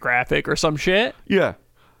 National Geographic or some shit. Yeah.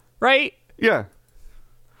 Right? Yeah.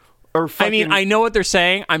 Or fucking... I mean, I know what they're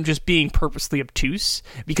saying. I'm just being purposely obtuse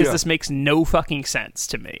because this makes no fucking sense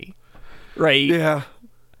to me. Right? Yeah.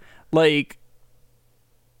 Like...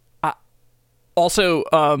 Also,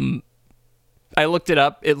 I looked it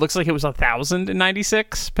up. It looks like it was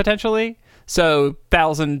 1,096 potentially. So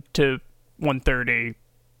 1,000 to 130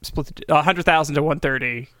 split. 100,000 to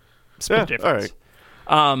 130 split the difference.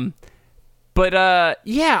 All right. But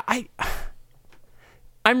yeah,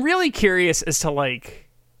 I'm really curious as to like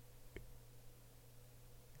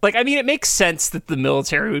I mean, it makes sense that the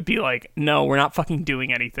military would be like, no, we're not fucking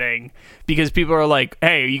doing anything, because people are like,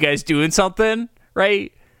 hey, are you guys doing something,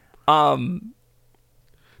 right?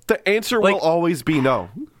 The answer will always be no.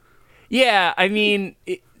 Yeah, I mean,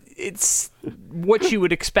 it's what you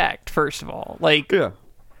would expect, first of all. Like, yeah.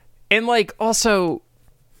 And, like, also,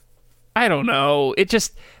 I don't know. It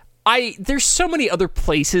just, there's so many other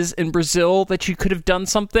places in Brazil that you could have done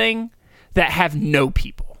something that have no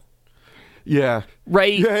people. Yeah.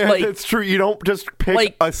 Right? Yeah, like, it's true. You don't just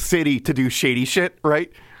pick a city to do shady shit,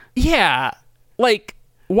 right? Yeah. Like,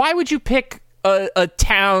 why would you pick a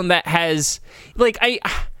town that has, like,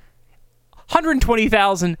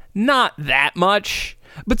 120,000, not that much,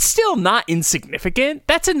 but still not insignificant.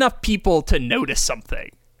 That's enough people to notice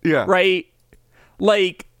something. Yeah. Right?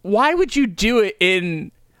 Like, why would you do it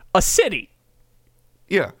in a city?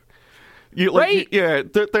 Yeah. Right? Yeah.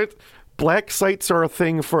 Black sites are a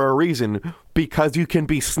thing for a reason, because you can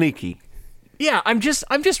be sneaky. Yeah, I'm just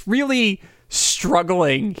really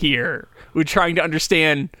struggling here with trying to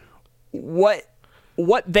understand what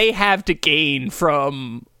they have to gain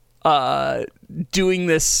from doing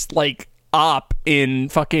this, like, op in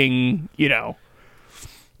fucking,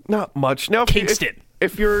 not much. Now, Kingston.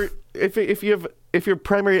 If your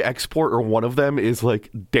primary export or one of them is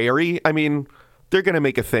like dairy, I mean, they're gonna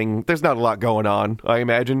make a thing. There's not a lot going on, I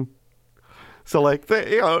imagine. So, like,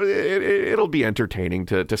 it'll be entertaining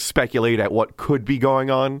to speculate at what could be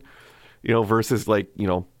going on, versus like,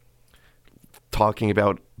 talking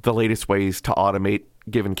about the latest ways to automate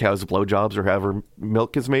giving cows blowjobs or however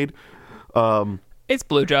milk is made. It's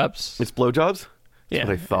blowjobs. It's blowjobs? Yeah. That's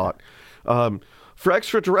what I thought. For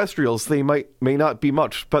extraterrestrials, they may not be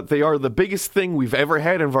much, but they are the biggest thing we've ever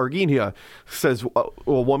had in Varginha, says a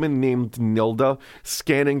woman named Nilda,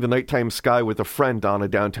 scanning the nighttime sky with a friend on a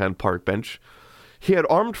downtown park bench. Had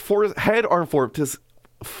armed forces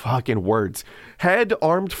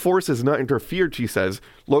not interfered, she says,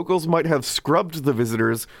 locals might have scrubbed the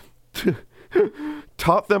visitors,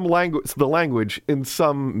 taught them the language, and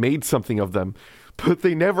some made something of them. But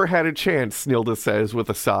they never had a chance, Nilda says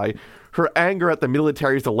with a sigh. Her anger at the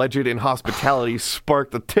military's alleged inhospitality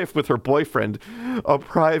sparked a tiff with her boyfriend, a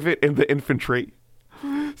private in the infantry.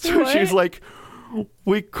 So she's like,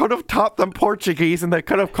 we could have taught them Portuguese and they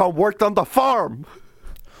could have come worked on the farm.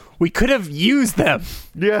 We could have used them.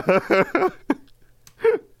 Yeah.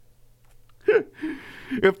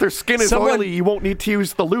 If their skin is oily, you won't need to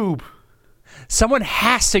use the lube. Someone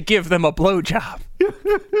has to give them a blowjob.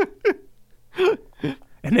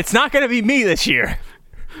 And it's not going to be me this year.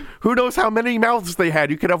 Who knows how many mouths they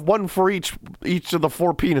had? You could have one for each of the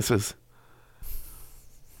 4 penises.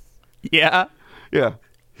 Yeah? Yeah.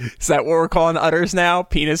 Is that what we're calling udders now?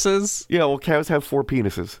 Penises? Yeah, well, cows have 4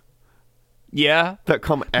 penises. Yeah? That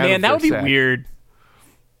come out Man, of that would be sack. weird.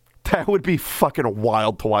 That would be fucking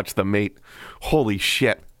wild to watch them mate. Holy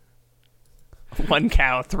shit. One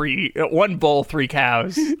bull, 3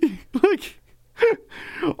 cows. Like,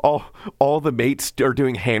 all the mates are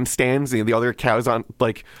doing handstands, and the other cows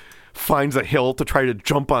finds a hill to try to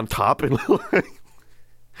jump on top, and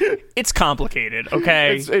it's complicated,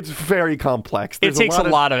 okay? It's very complex. It takes a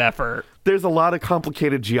lot of effort. There's a lot of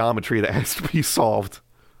complicated geometry that has to be solved.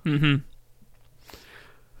 Mm-hmm.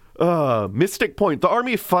 Mystic Point. The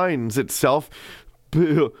army finds itself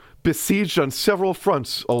besieged on several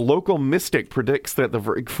fronts. A local mystic predicts that the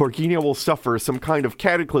Varginha will suffer some kind of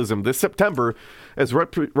cataclysm this September as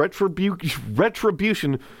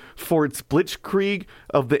retribution for its blitzkrieg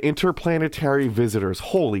of the interplanetary visitors.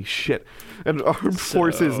 Holy shit. An armed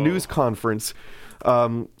forces news conference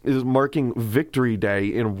is marking Victory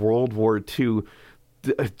Day in World War II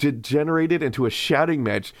degenerated into a shouting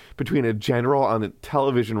match between a general and a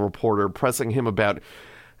television reporter pressing him about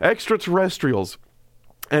extraterrestrials.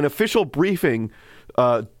 An official briefing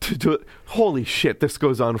holy shit, this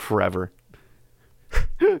goes on forever.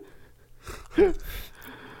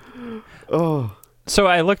 Oh. So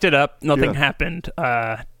I looked it up. Nothing happened.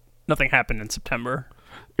 Nothing happened in September.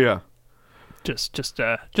 Yeah. Just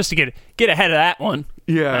to get ahead of that one.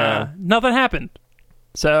 Yeah. Nothing happened.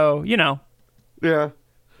 So, Yeah.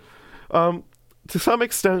 To some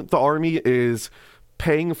extent, the army is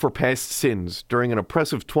paying for past sins. During an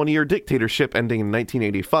oppressive 20-year dictatorship ending in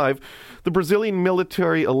 1985, the Brazilian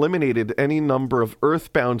military eliminated any number of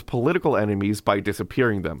earthbound political enemies by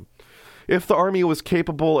disappearing them. If the army was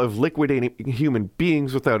capable of liquidating human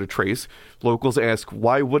beings without a trace, locals ask,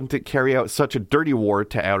 why wouldn't it carry out such a dirty war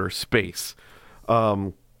to outer space?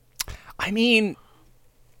 I mean,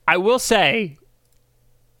 I will say,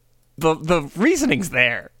 the reasoning's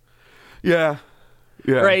there. Yeah.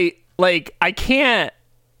 Yeah. Right? Like, I can't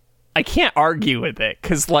argue with it,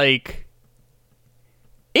 because, like,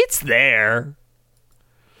 it's there.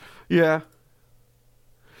 Yeah.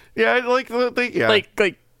 Yeah, like, yeah. Like,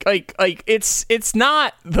 it's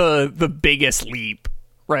not the biggest leap,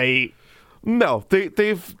 right? No,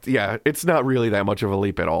 it's not really that much of a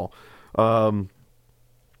leap at all.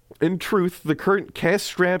 In truth, the current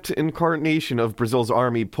cash-strapped incarnation of Brazil's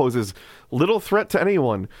army poses little threat to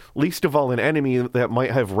anyone, least of all an enemy that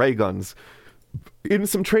might have ray guns. In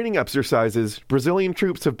some training exercises, Brazilian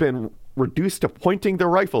troops have been reduced to pointing their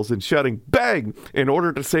rifles and shouting "bang" in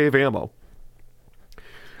order to save ammo.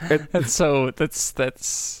 That's yeah,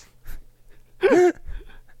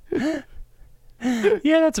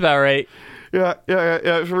 that's about right. Yeah.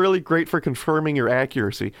 It's really great for confirming your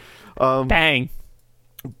accuracy. Bang.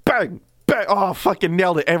 Bang! Bang! Oh, fucking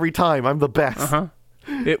nailed it every time. I'm the best. Uh-huh.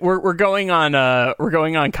 We're going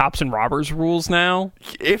on cops and robbers rules now.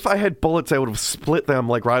 If I had bullets, I would have split them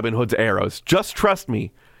like Robin Hood's arrows. Just trust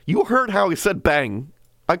me. You heard how he said bang.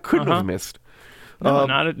 I couldn't have missed. No,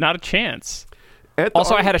 not a chance.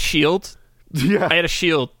 Also, I had a shield. Yeah. I had a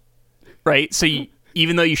shield. Right? So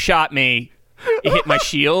even though you shot me, it hit my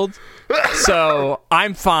shield. So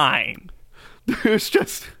I'm fine. It's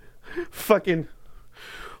just fucking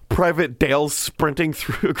Private Dale sprinting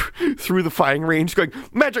through the firing range going,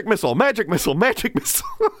 magic missile, magic missile, magic missile.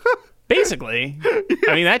 Basically.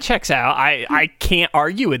 I mean, that checks out. I can't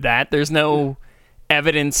argue with that. There's no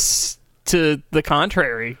evidence to the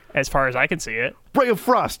contrary as far as I can see it. Ray of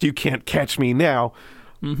Frost, you can't catch me now.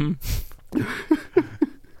 Mm-hmm.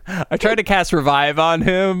 I tried to cast Revive on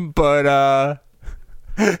him, but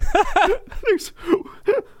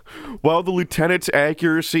while the lieutenant's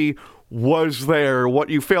accuracy was there, what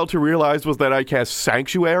you failed to realize was that I cast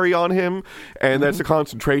Sanctuary on him, and that's a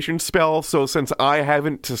concentration spell, so since I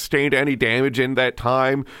haven't sustained any damage in that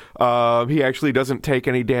time, he actually doesn't take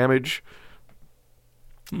any damage.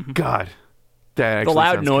 Mm-hmm. God. That the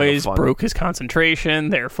loud noise broke his concentration,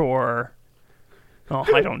 therefore... Oh,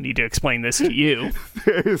 I don't need to explain this to you.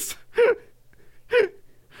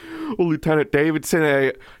 Well, Lieutenant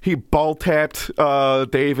Davidson, he ball-tapped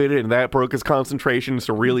David, and that broke his concentration,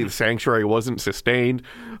 so really the Sanctuary wasn't sustained.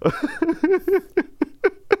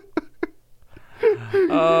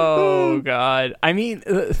 Oh, God. I mean,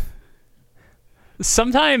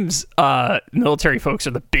 sometimes military folks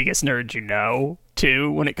are the biggest nerds you know, too,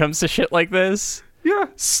 when it comes to shit like this. Yeah.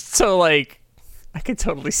 So, like, I could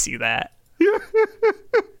totally see that. Yeah.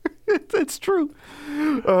 That's true.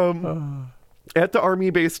 At the army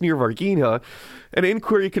base near Varginha, an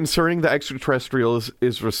inquiry concerning the extraterrestrials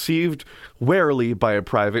is received warily by a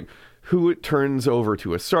private, who it turns over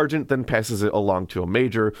to a sergeant, then passes it along to a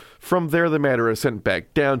major. From there, the matter is sent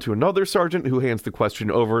back down to another sergeant, who hands the question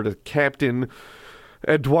over to Captain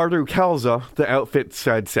Eduardo Calza, the outfit's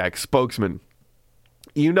SADSAC spokesman.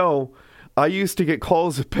 You know, I used to get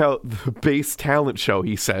calls about the base talent show,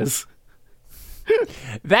 he says.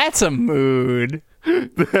 That's a mood.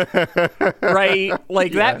 Right?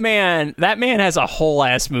 Like, that man has a whole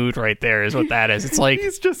ass mood right there is what that is. It's like,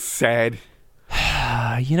 he's just sad.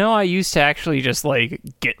 You know, I used to actually just, like,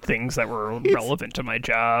 get things that were relevant to my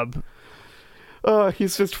job.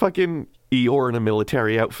 He's just fucking Eeyore in a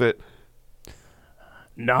military outfit.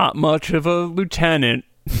 Not much of a lieutenant.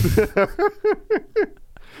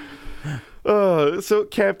 So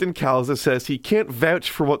Captain Calza says he can't vouch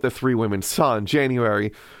for what the three women saw in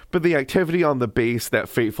January, but the activity on the base that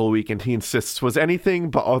fateful weekend, he insists, was anything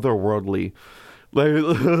but otherworldly.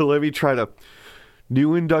 Let me try to...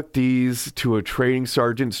 New inductees to a training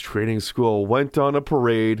sergeant's training school went on a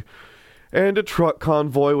parade, and a truck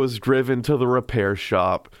convoy was driven to the repair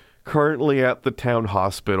shop, currently at the town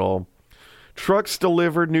hospital. Trucks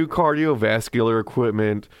delivered new cardiovascular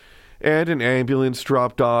equipment, and an ambulance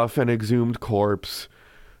dropped off an exhumed corpse.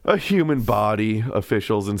 A human body,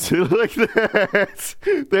 officials and like that.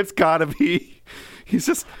 That's gotta be. He's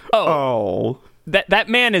just. That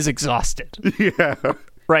man is exhausted. Yeah.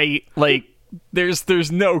 Right? Like,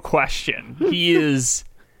 there's no question. He is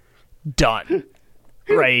done.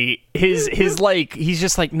 Right? His like, he's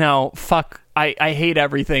just like, no, fuck. I hate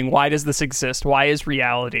everything. Why does this exist? Why is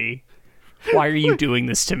reality? Why are you doing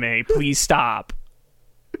this to me? Please stop.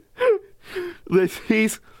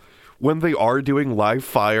 When they are doing live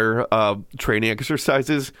fire training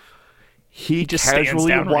exercises, he just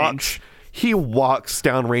casually walks. He walks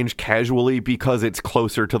downrange casually because it's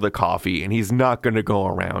closer to the coffee, and he's not going to go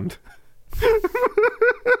around.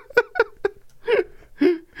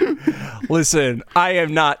 Listen, I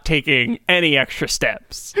am not taking any extra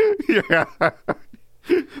steps. Yeah.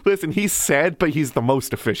 Listen, he's sad, but he's the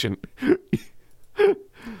most efficient.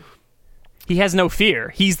 He has no fear.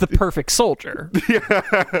 He's the perfect soldier.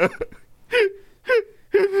 Yeah.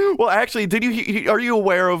 Well, actually, are you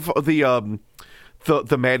aware of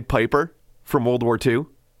the Mad Piper from World War II?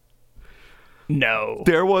 No.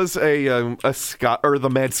 There was the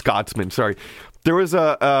Mad Scotsman. Sorry, there was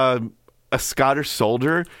a Scottish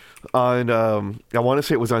soldier on I want to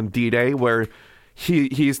say it was on D-Day where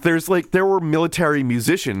there were military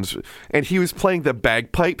musicians and he was playing the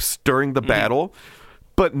bagpipes during the battle.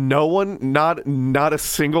 But no one, not a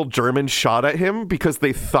single German shot at him because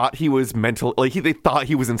they thought he was mental. Like they thought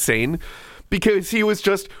he was insane because he was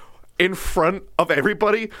just in front of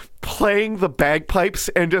everybody playing the bagpipes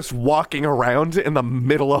and just walking around in the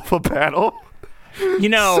middle of a battle. You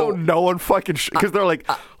know, so no one fucking because they're like,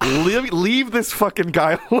 leave this fucking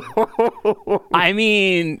guy alone. I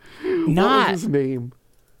mean, not what was his name?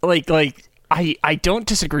 Like. I don't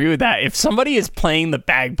disagree with that. If somebody is playing the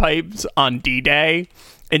bagpipes on D-Day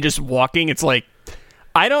and just walking, it's like,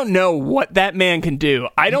 I don't know what that man can do.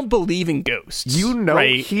 I don't believe in ghosts. You know,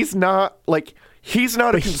 right? He's not a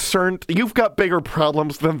concerned. You've got bigger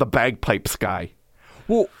problems than the bagpipes guy.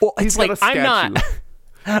 Well, it's like, I'm not.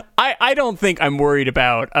 I don't think I'm worried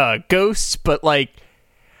about ghosts, but like,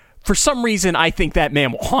 for some reason, I think that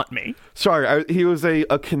man will haunt me. Sorry, he was a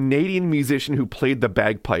Canadian musician who played the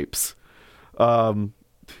bagpipes.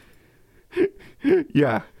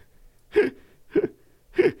 Yeah.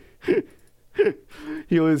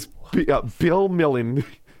 He was Bill Millen.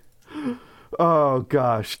 Oh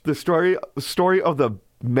gosh, the story of the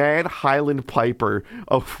Mad Highland Piper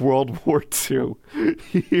of World War II.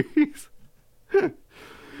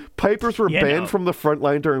 Pipers were banned from the front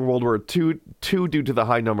line during World War II due to the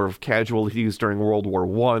high number of casualties during World War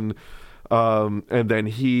I, and then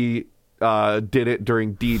he did it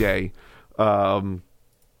during D-Day.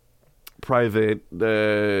 Private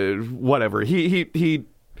whatever, he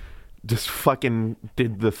just fucking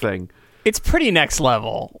did the thing. It's pretty next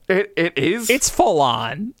level. It is. It's full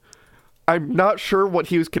on. I'm not sure what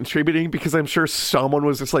he was contributing because I'm sure someone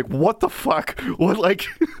was just like, what the fuck? What, like...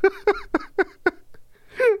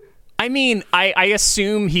 I mean, I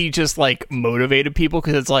assume he just, like, motivated people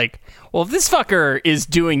because it's like, well, if this fucker is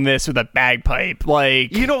doing this with a bagpipe,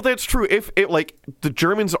 like... You know, that's true. If it, like, the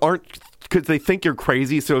Germans aren't... because they think you're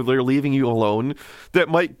crazy, so they're leaving you alone, that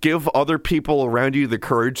might give other people around you the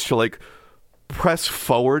courage to, like, press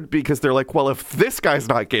forward because they're like, well, if this guy's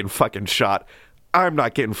not getting fucking shot, I'm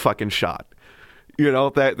not getting fucking shot. You know,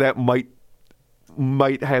 that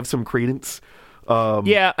might have some credence.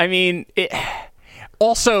 Yeah, I mean,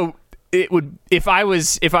 also, it would, if I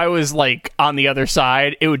was like on the other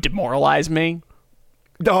side, it would demoralize me.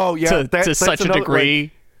 Oh yeah, to such a degree.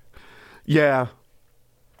 Like, yeah.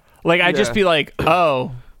 Like, I'd just be like,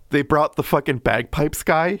 oh. They brought the fucking bagpipes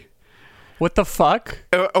guy? What the fuck?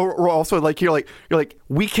 Or also like you're like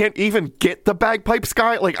we can't even get the bagpipes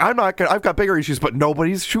guy. Like I've got bigger issues, but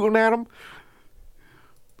nobody's shooting at him.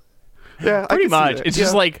 Yeah, pretty much. It's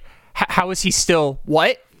just like, how is he still?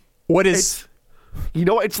 What is?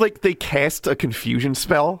 It's like they cast a confusion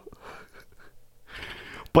spell,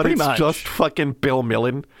 but pretty it's much just fucking Bill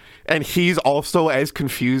Millen, and he's also as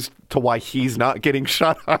confused to why he's not getting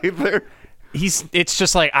shot either. It's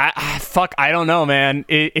just like I don't know, man.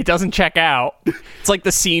 It doesn't check out. It's like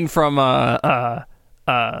the scene from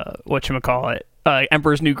whatchamacallit,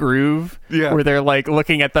 Emperor's New Groove, where they're like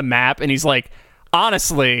looking at the map and he's like,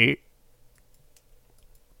 honestly,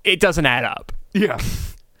 it doesn't add up. Yeah.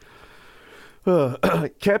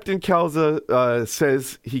 Captain Calza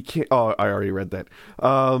says he can't. Oh, I already read that.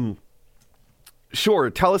 Sure,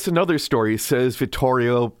 tell us another story, says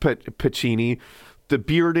Vittorio Piccini, the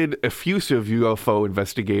bearded, effusive UFO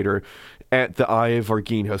investigator at the Eye of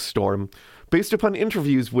Varginha storm. Based upon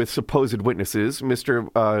interviews with supposed witnesses, Mr.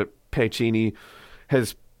 Piccini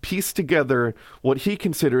has pieced together what he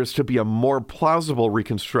considers to be a more plausible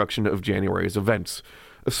reconstruction of January's events.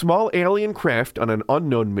 A small alien craft on an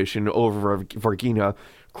unknown mission over Varginha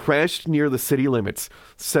crashed near the city limits,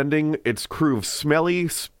 sending its crew of smelly,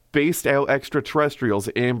 spaced-out extraterrestrials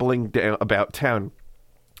ambling about town.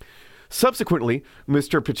 Subsequently,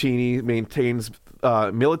 Mr. Piccini maintains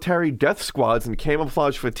military death squads and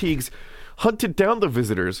camouflage fatigues hunted down the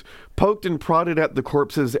visitors, poked and prodded at the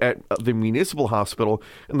corpses at the municipal hospital,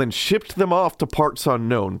 and then shipped them off to parts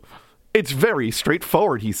unknown. It's very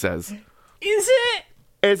straightforward, he says. Is it?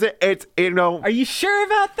 Is it? It's, Are you sure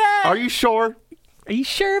about that? Are you sure? Are you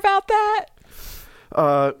sure about that?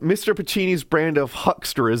 Mr. Piccini's brand of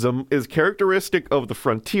hucksterism is characteristic of the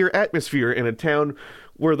frontier atmosphere in a town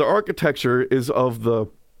where the architecture is of the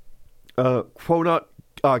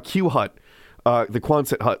Q Hut, the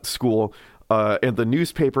Quonset Hut school, and the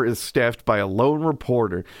newspaper is staffed by a lone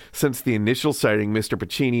reporter. Since the initial sighting, Mr.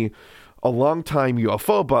 Piccini, a longtime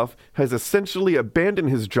UFO buff, has essentially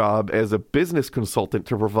abandoned his job as a business consultant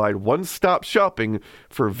to provide one-stop shopping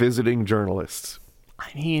for visiting journalists.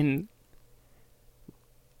 I mean,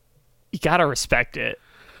 you gotta respect it.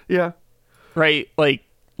 Yeah. Right? Like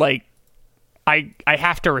I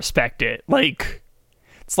have to respect it. Like,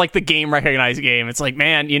 it's like the game recognize game. It's like,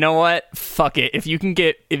 man, you know what? Fuck it. If you can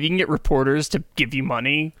get reporters to give you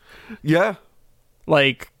money, yeah,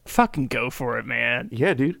 like, fucking go for it, man.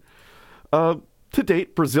 Yeah, dude. To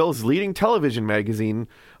date, Brazil's leading television magazine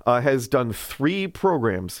has done 3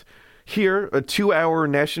 programs. Here, a 2-hour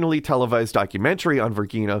nationally televised documentary on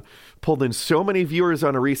Varginha pulled in so many viewers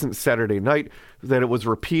on a recent Saturday night that it was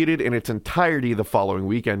repeated in its entirety the following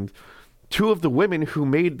weekend. 2 of the women who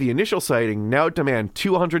made the initial sighting now demand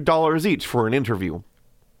 $200 each for an interview.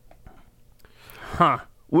 Huh.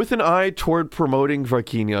 With an eye toward promoting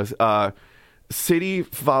Varginha, city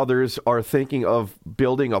fathers are thinking of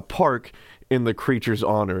building a park in the creature's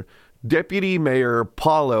honor. Deputy Mayor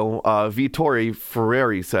Paulo Vittori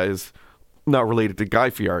Ferrari says, not related to Guy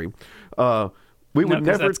Fieri, we would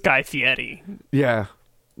never. That's Guy Fieri. Yeah,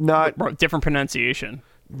 not different pronunciation.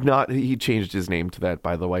 Not he changed his name to that,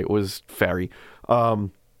 by the way. It was Ferry.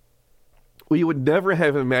 We would never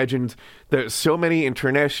have imagined that so many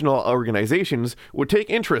international organizations would take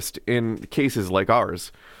interest in cases like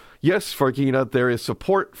ours. Yes, Varginha, there is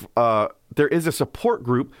support. There is a support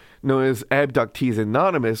group known as Abductees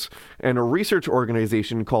Anonymous and a research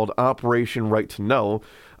organization called Operation Right to Know.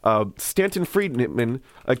 Stanton Friedman,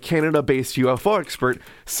 a Canada-based UFO expert,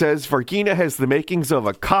 says Varginha has the makings of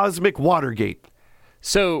a cosmic Watergate.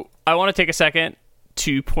 So I want to take a second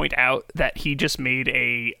to point out that he just made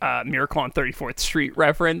a Miracle on 34th Street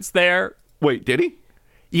reference there. Wait, did he?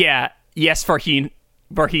 Yeah. Yes, Varginha.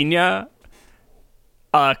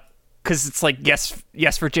 Because it's like,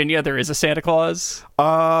 yes, Virginia, there is a Santa Claus.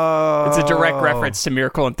 It's a direct reference to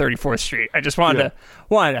Miracle on 34th Street. I just wanted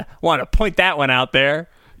to point that one out there.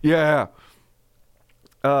 Yeah.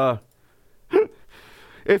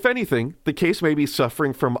 If anything, the case may be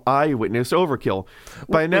suffering from eyewitness overkill.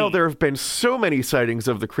 By now, there have been so many sightings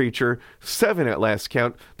of the creature, 7 at last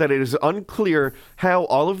count, that it is unclear how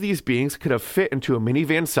all of these beings could have fit into a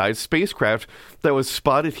minivan-sized spacecraft that was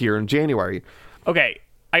spotted here in January. Okay,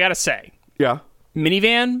 I gotta say. Yeah.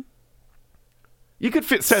 Minivan? You could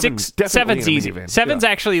fit 7. Seven's easy. Minivan. 7's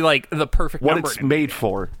actually like the perfect what number. What it's made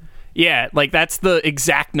for. Yeah, like that's the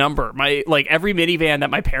exact number. Every minivan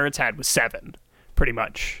that my parents had was 7. Pretty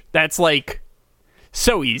much. That's like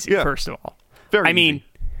so easy, first of all. Very I mean,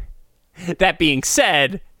 that being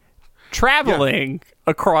said, traveling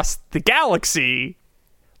across the galaxy,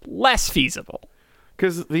 less feasible.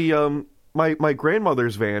 Because the my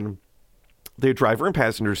grandmother's van the driver and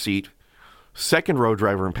passenger seat, second row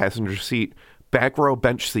driver and passenger seat, back row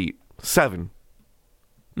bench seat. 7.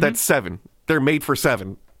 That's 7. They're made for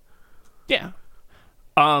 7. Yeah.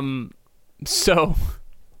 So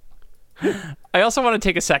I also want to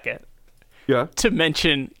take a second to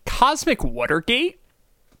mention Cosmic Watergate.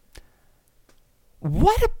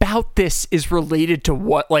 What about this is related to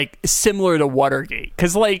what, like, similar to Watergate?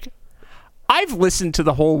 Because, like, I've listened to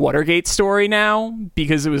the whole Watergate story now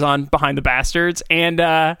because it was on Behind the Bastards, and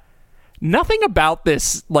nothing about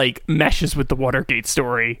this, like, meshes with the Watergate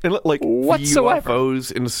story, and, like, whatsoever.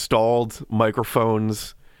 UFOs installed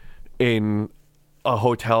microphones in a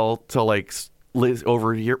hotel to, like,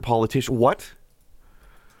 over your politician. What?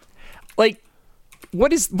 Like,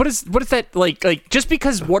 what is that like? Just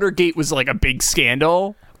because Watergate was like a big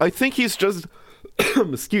scandal, I think he's just,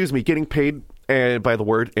 excuse me, getting paid by the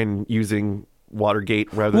word and using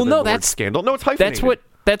Watergate rather than the word scandal. No, it's hyphenated.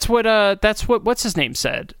 That's what what's his name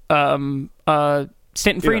said. Stanton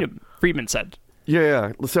Friedman said.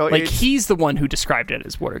 Yeah. So like he's the one who described it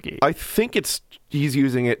as Watergate. I think he's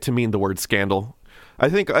using it to mean the word scandal. I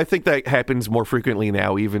think that happens more frequently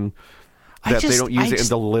now, even that they don't use it in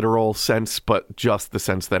the literal sense, but just the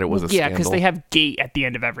sense that it was a scandal. Yeah, because they have gate at the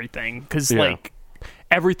end of everything. Because like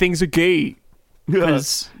everything's a gate.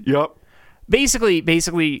 Yep.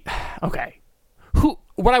 Basically, okay.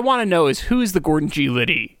 What I want to know is who's the Gordon G.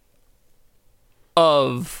 Liddy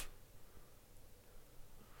of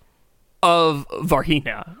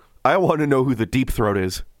Varginha. I want to know who the Deep Throat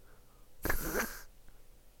is.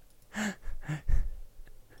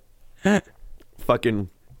 Fucking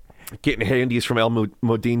getting handies from El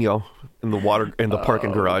Modino in the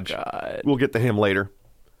parking garage. God. We'll get to him later.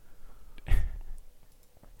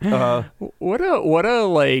 What a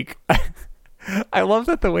like. I love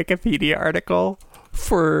that the Wikipedia article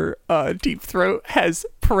for Deep Throat has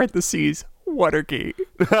parentheses Watergate.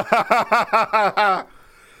 I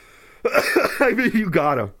mean, you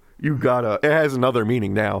gotta. It has another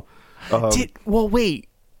meaning now. Wait.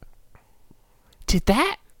 Did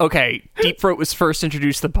that? Okay, Deep Throat was first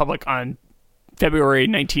introduced to the public on February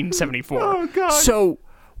 1974. Oh, God. So,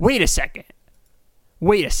 wait a second.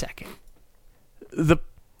 The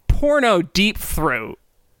porno Deep Throat.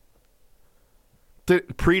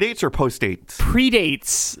 Predates or postdates?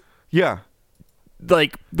 Predates. Yeah.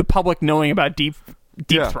 Like, the public knowing about Deep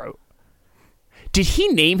Throat. Did he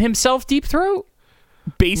name himself Deep Throat?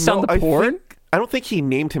 Based on the porn? I don't think he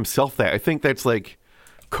named himself that. I think that's like...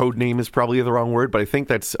 Code name is probably the wrong word, but I think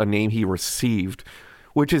that's a name he received,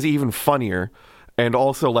 which is even funnier. And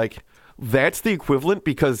also, like, that's the equivalent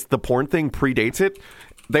because the porn thing predates it.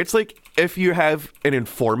 That's like if you have an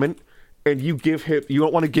informant and you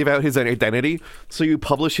don't want to give out his identity, so you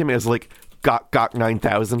publish him as like Gok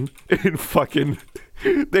 9000 and fucking.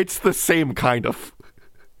 It's the same kind of.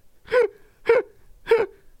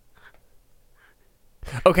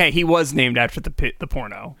 Okay, he was named after the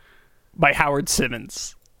porno by Howard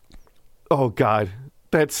Simmons. Oh God,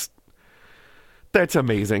 that's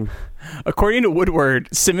amazing. According to Woodward,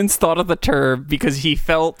 Simmons thought of the term because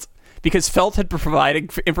Felt had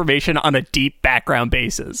provided information on a deep background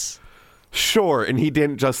basis. Sure, and he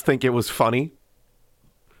didn't just think it was funny.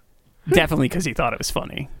 Definitely because he thought it was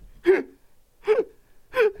funny.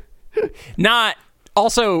 Not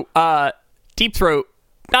also Deep Throat.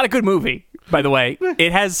 Not a good movie, by the way.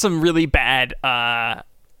 It has some really bad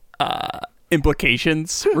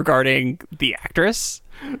implications regarding the actress.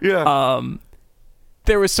 Yeah.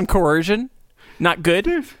 There was some coercion. Not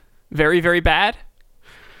good. Very, very bad.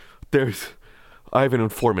 I have an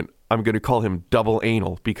informant. I'm going to call him Double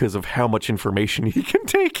Anal because of how much information he can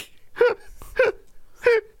take.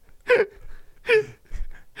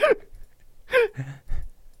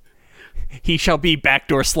 He shall be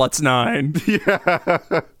Backdoor Sluts 9.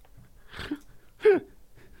 Yeah.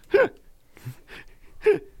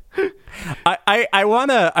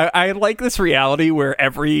 I like this reality where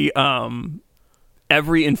every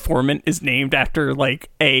informant is named after like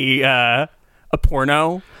a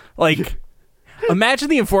porno. Like imagine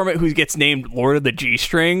the informant who gets named Lord of the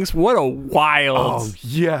G-Strings. What a wild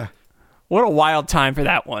What a wild time for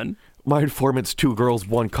that one. My informant's 2 girls,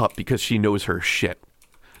 1 cup because she knows her shit.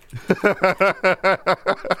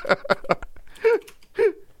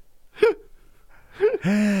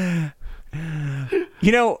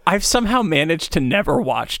 You know, I've somehow managed to never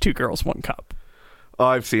watch 2 Girls, 1 Cup. Oh,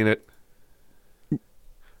 I've seen it.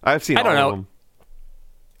 I've seen all of them.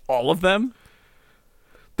 All of them?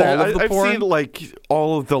 I've seen like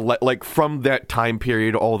all of the like from that time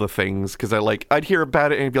period, all the things because I'd hear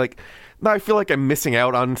about it and be like, no, I feel like I'm missing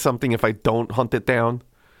out on something if I don't hunt it down.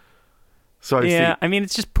 So I mean,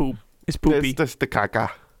 it's just poop. It's poopy. It's just the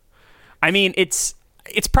caca. I mean, it's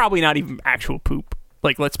probably not even actual poop.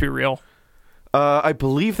 Like, let's be real. I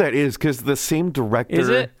believe that is because the same director. Is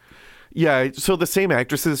it? Yeah, so the same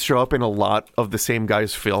actresses show up in a lot of the same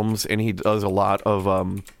guy's films, and he does a lot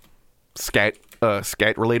of scat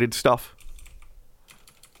related stuff.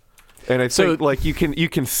 And I think like you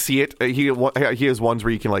can see it. He has ones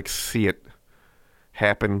where you can like see it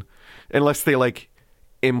happen, unless they like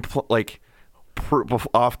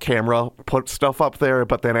off camera put stuff up there.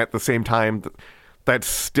 But then at the same time, that's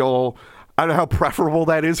still, I don't know how preferable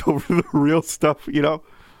that is over the real stuff. You know.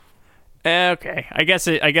 Okay, I guess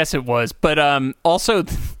it was, but also,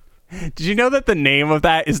 did you know that the name of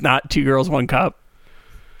that is not Two Girls, One Cup?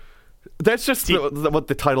 That's just what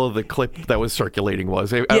the title of the clip that was circulating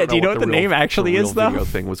was. Do you know what the name actually is, though? Video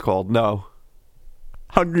thing was called. No.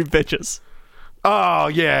 Hungry Bitches. Oh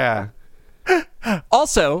yeah.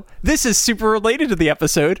 Also, this is super related to the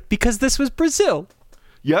episode because this was Brazil.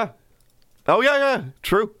 Yeah. Oh yeah.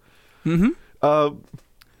 True. Mm-hmm.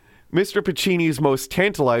 Mr. Pacini's most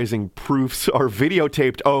tantalizing proofs are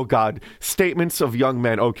videotaped, oh god, statements of young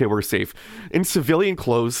men, okay, we're safe, in civilian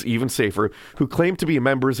clothes, even safer, who claim to be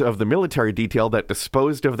members of the military detail that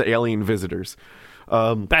disposed of the alien visitors.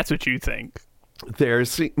 That's what you think.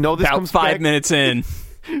 This about comes 5 back, minutes in.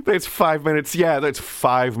 That's 5 minutes. Yeah, that's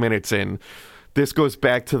 5 minutes in. This goes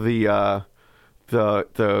back to the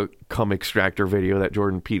cum extractor video that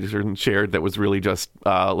Jordan Peterson shared that was really just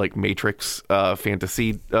like Matrix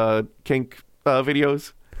fantasy kink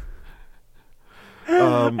videos.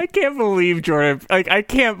 I can't believe Jordan. Like, I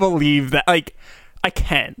can't believe that. Like, I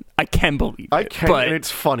can believe it. I can, but and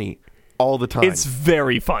it's funny all the time. It's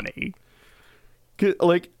very funny.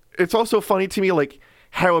 Like, it's also funny to me, like,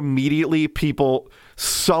 how immediately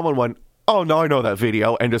someone went, oh, no, I know that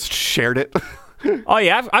video, and just shared it. Oh,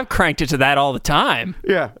 yeah, I've cranked it to that all the time.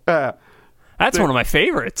 Yeah. That's one of my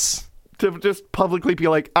favorites. To just publicly be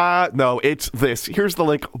like, no, it's this. Here's the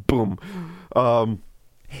link. Boom.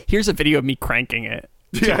 Here's a video of me cranking it.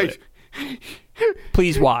 Yeah.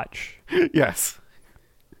 Please watch. Yes.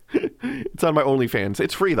 It's on my OnlyFans.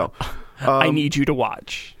 It's free, though. I need you to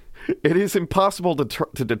watch. It is impossible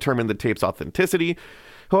to determine the tape's authenticity.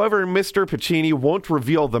 However, Mr. Pacini won't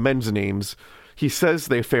reveal the men's names. He says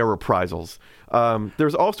they fear reprisals.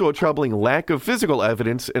 There's also a troubling lack of physical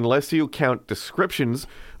evidence unless you count descriptions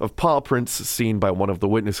of paw prints seen by one of the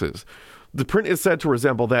witnesses. The print is said to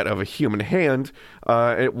resemble that of a human hand,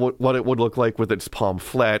 what it would look like with its palm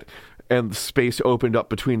flat, and the space opened up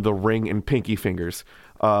between the ring and pinky fingers,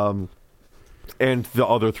 and the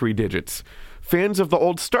other 3 digits. Fans of the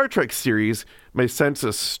old Star Trek series may sense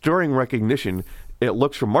a stirring recognition. It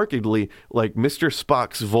looks remarkably like Mr.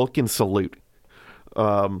 Spock's Vulcan salute.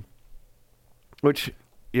 Which,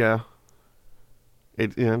 yeah.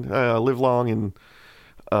 Live long and,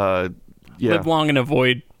 yeah. Live long and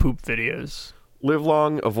avoid poop videos. Live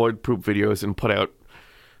long, avoid poop videos, and put out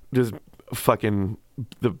just fucking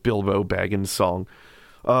the Bilbo Baggins song.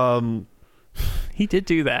 He did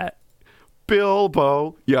do that.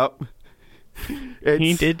 Bilbo, yep.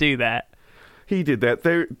 He did do that. He did that.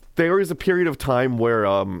 There was a period of time where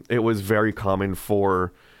it was very common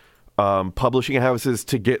for publishing houses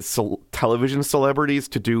to get television celebrities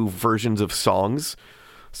to do versions of songs.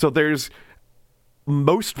 So there's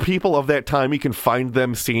most people of that time, you can find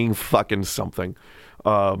them singing fucking something.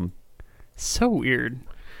 So weird.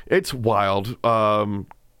 It's wild.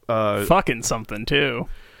 Fucking something too.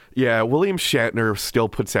 Yeah, William Shatner still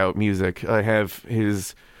puts out music. I have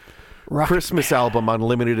his Christmas album on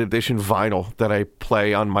limited edition vinyl that I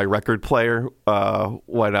play on my record player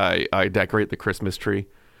when I decorate the Christmas tree.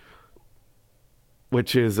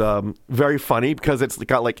 Which is very funny because it's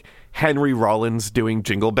got like Henry Rollins doing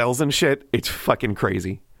jingle bells and shit. It's fucking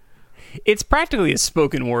crazy. It's practically a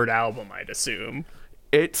spoken word album, I'd assume.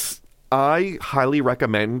 I highly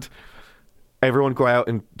recommend everyone go out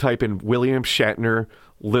and type in William Shatner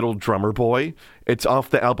Little Drummer Boy. It's off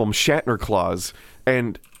the album Shatner Claus,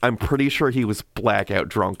 and I'm pretty sure he was blackout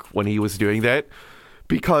drunk when he was doing that,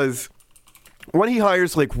 because when he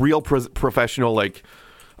hires like real professional like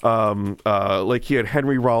he had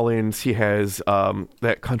Henry Rollins, he has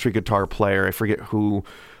that country guitar player, I forget who.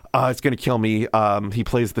 It's gonna kill me. He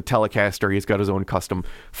plays the Telecaster. He's got his own custom.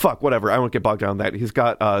 Fuck, whatever. I won't get bogged down in that. He's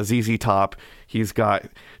got ZZ Top. He's got.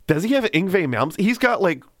 Does he have Yngwie Malmsteen? He's got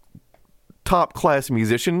like top class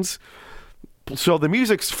musicians. So the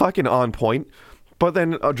music's fucking on point. But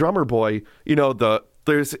then a Drummer Boy,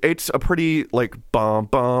 it's a pretty like bum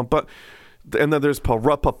bum, but and then there's pa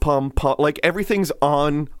pum pum, like everything's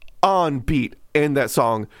on beat in that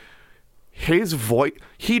song. His voice,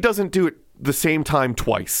 he doesn't do it the same time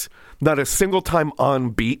twice. Not a single time on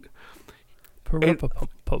beat.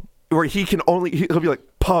 Where he can only, he'll be like,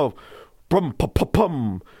 pum, pum, pum,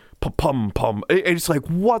 pum, pum, pum, pum. And it's like,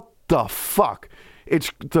 what the fuck? It's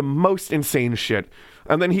the most insane shit.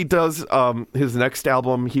 And then he does his next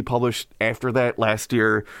album he published after that last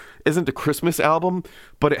year isn't a Christmas album,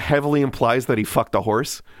 but it heavily implies that he fucked a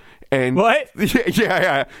horse. And what?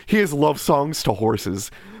 Yeah. He has love songs to horses.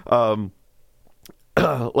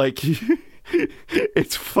 Like,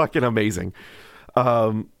 it's fucking amazing.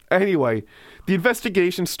 Anyway, the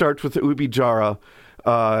investigation starts with Ubi Jara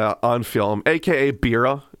on film, a.k.a.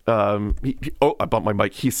 Bira. I bumped my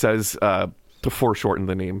mic. He says, to foreshorten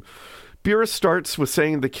the name, Bira starts with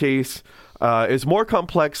saying the case is more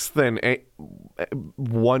complex than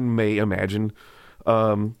one may imagine.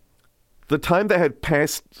 The time that had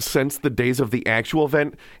passed since the days of the actual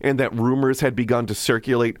event and that rumors had begun to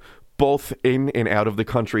circulate both in and out of the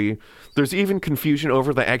country. There's even confusion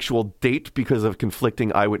over the actual date because of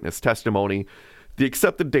conflicting eyewitness testimony. The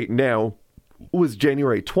accepted date now was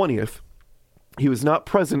January 20th. He was not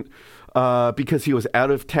present because he was out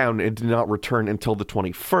of town and did not return until the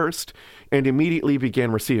 21st, and immediately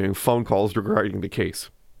began receiving phone calls regarding the case.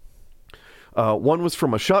 One was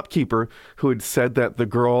from a shopkeeper who had said that the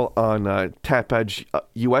girl on Tapedge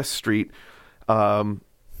U.S. Street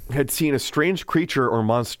had seen a strange creature or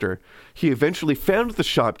monster. He eventually found the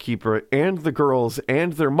shopkeeper and the girls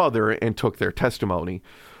and their mother and took their testimony.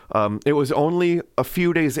 It was only a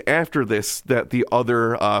few days after this that the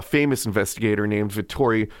other famous investigator named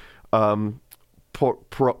Vittori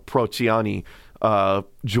Prociani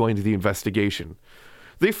joined the investigation.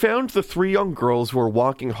 They found the three young girls were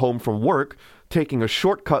walking home from work, taking a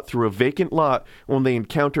shortcut through a vacant lot when they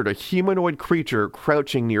encountered a humanoid creature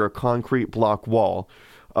crouching near a concrete block wall.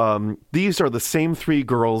 These are the same three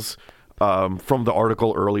girls from the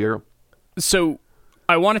article earlier. So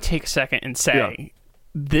I want to take a second and say,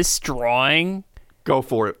 this drawing... Go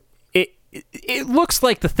for it. It looks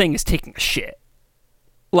like the thing is taking a shit.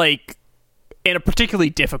 Like, in a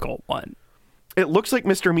particularly difficult one. It looks like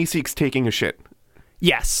Mr. Meeseek's taking a shit.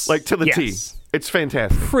 Yes. Like, to the T. It's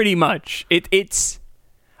fantastic. Pretty much. It's...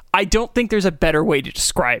 I don't think there's a better way to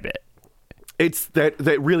describe it. It's that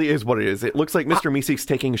really is what it is. It looks like Mr. Meeseek's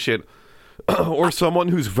taking a shit, or someone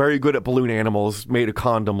who's very good at balloon animals made a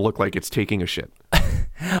condom look like it's taking a shit.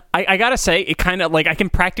 I gotta say, it kind of, like, I can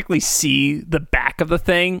practically see the back of the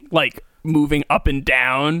thing, like, moving up and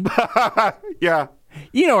down. Yeah.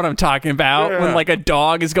 You know what I'm talking about, when, like, a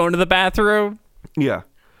dog is going to the bathroom? Yeah.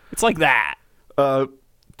 It's like that.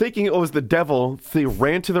 Thinking it was the devil, they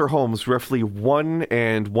ran to their homes roughly 1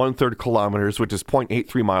 1/3 kilometers, which is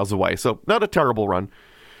 0.83 miles away. So not a terrible run.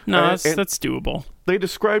 No, that's doable. They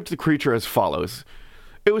described the creature as follows.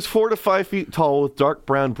 It was 4 to 5 feet tall with dark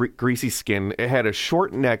brown greasy skin. It had a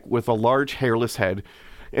short neck with a large hairless head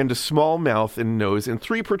and a small mouth and nose and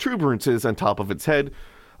 3 protuberances on top of its head.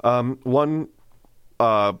 One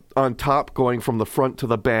on top going from the front to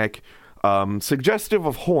the back, suggestive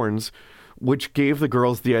of horns, which gave the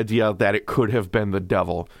girls the idea that it could have been the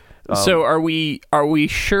devil. So are we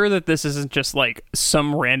sure that this isn't just like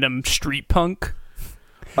some random street punk?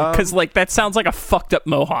 Because like that sounds like a fucked up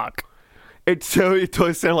mohawk. It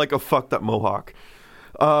does sound like a fucked up mohawk.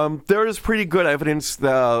 There is pretty good evidence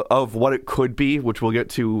of what it could be, which we'll get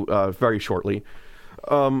to very shortly.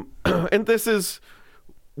 And this is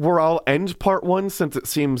where I'll end part 1 since it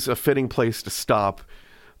seems a fitting place to stop.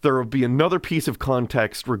 There will be another piece of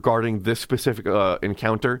context regarding this specific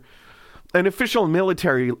encounter. An official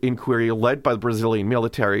military inquiry led by the Brazilian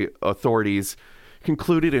military authorities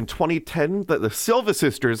concluded in 2010 that the Silva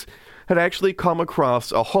sisters had actually come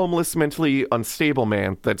across a homeless, mentally unstable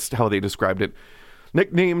man, that's how they described it,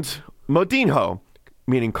 nicknamed Modinho,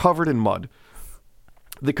 meaning covered in mud.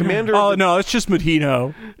 The commander... Oh, no, it's just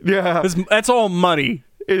Modinho. Yeah. That's all muddy.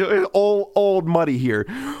 It's all old muddy here.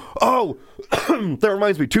 Oh, that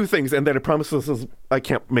reminds me, 2 things, and then I promise I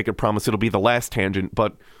can't make a promise it'll be the last tangent,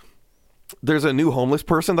 but there's a new homeless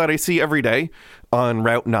person that I see every day on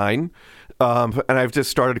Route 9, and I've just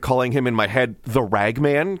started calling him in my head the Rag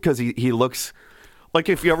Man, because he looks like,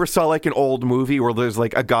 if you ever saw like an old movie where there's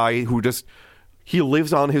like a guy who he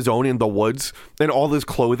lives on his own in the woods, and all his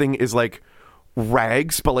clothing is like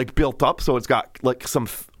rags, but like built up, so it's got like some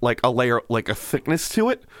like a layer, like a thickness to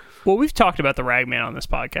it. Well, we've talked about the Ragman on this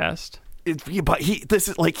podcast. I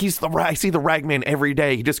see the Ragman every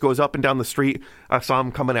day. He just goes up and down the street. I saw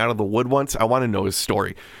him coming out of the wood once. I want to know his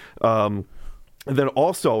story. And then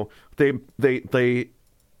also they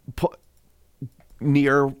put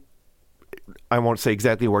near, I won't say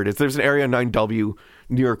exactly where it is. There's an area 9W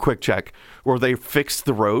near Quick Check where they fixed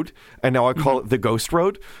the road, and now I call it the Ghost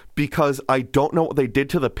Road because I don't know what they did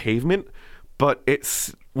to the pavement, but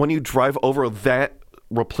it's when you drive over that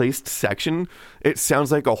replaced section, it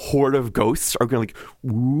sounds like a horde of ghosts are going like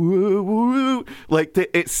woo, woo. Like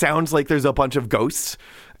it sounds like there's a bunch of ghosts,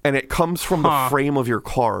 and it comes from the frame of your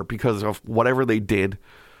car because of whatever they did.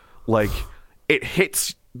 Like it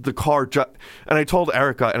hits the car, and I told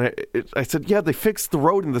Erica, and I said, yeah, they fixed the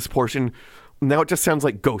road in this portion. Now it just sounds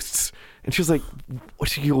like ghosts. And she's like,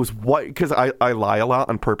 she goes, what? Because I lie a lot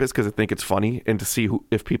on purpose because I think it's funny and to see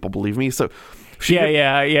if people believe me. So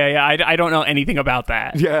I don't know anything about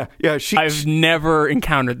that. Yeah. I've never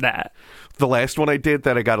encountered that. The last one I did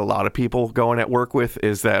that I got a lot of people going at work with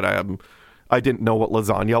is that I didn't know what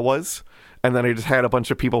lasagna was. And then I just had a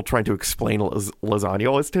bunch of people trying to explain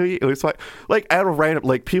lasagna was to me. It was like out of random,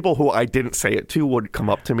 like people who I didn't say it to would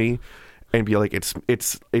come up to me and be like,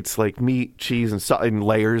 it's like meat, cheese, and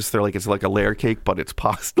layers. They're like, it's like a layer cake, but it's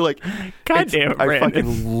pasta. Like, God damn it, I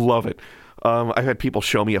fucking love it. I had people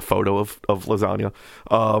show me a photo of lasagna.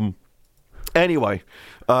 Anyway,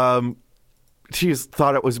 she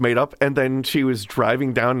thought it was made up, and then she was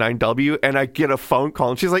driving down 9W, and I get a phone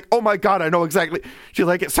call, and she's like, oh my God, I know exactly. She's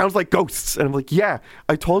like, it sounds like ghosts. And I'm like, yeah,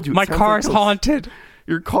 I told you. My car's haunted.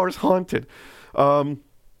 Your car's haunted.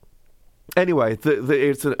 Anyway,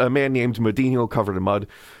 it's a man named Medino covered in mud.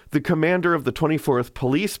 The commander of the 24th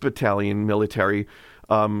Police Battalion military,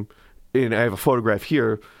 and I have a photograph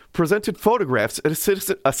here, presented photographs of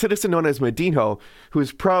a citizen known as Medino, who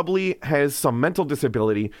probably has some mental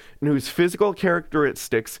disability and whose physical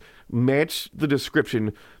characteristics match the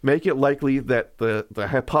description, make it likely that the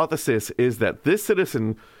hypothesis is that this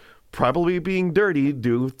citizen, probably being dirty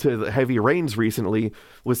due to the heavy rains recently,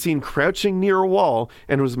 was seen crouching near a wall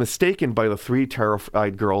and was mistaken by the three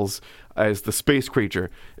terrified girls as the space creature.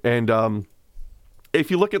 And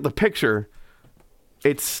if you look at the picture,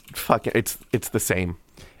 it's the same.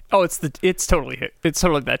 Oh, it's totally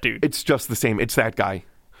that dude. It's just the same. It's that guy.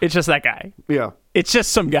 It's just that guy. Yeah. It's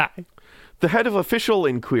just some guy. The head of official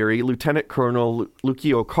inquiry, Lieutenant Colonel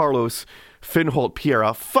Lucio Carlos Finholt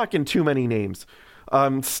Piera, fucking too many names,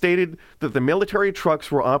 stated that the military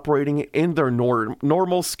trucks were operating in their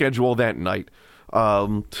normal schedule that night.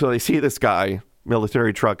 So they see this guy,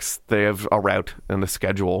 military trucks, they have a route and a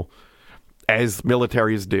schedule, as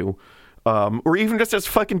militaries do. Or even just as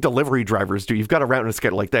fucking delivery drivers do. You've got a route and a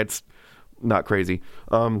schedule. Like, that's not crazy.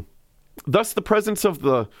 Thus, the presence of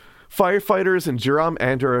the firefighters in Jiram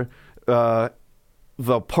Andhra,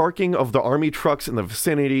 the parking of the army trucks in the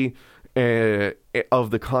vicinity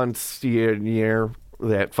of the concierge,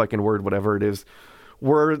 that fucking word, whatever it is,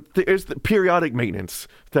 there's the periodic maintenance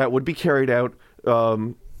that would be carried out,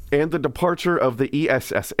 and the departure of the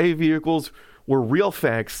ESSA vehicles were real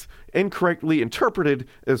facts incorrectly interpreted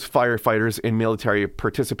as firefighters and military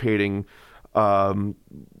participating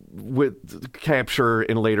with capture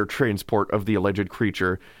and later transport of the alleged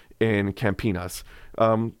creature in Campinas.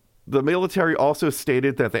 The military also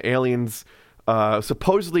stated that the aliens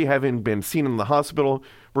supposedly having been seen in the hospital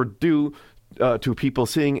were due to people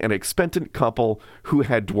seeing an expectant couple who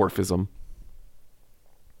had dwarfism.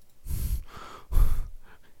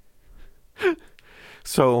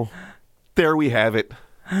 So there we have it.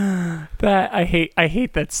 That I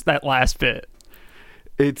hate that last bit.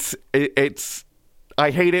 It's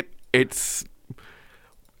I hate it. It's,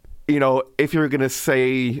 you know, if you're gonna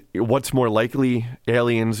say what's more likely,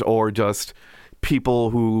 aliens or just people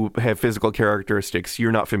who have physical characteristics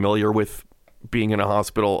you're not familiar with being in a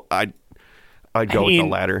hospital, I'd go with the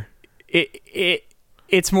latter.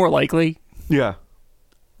 It's more likely. Yeah.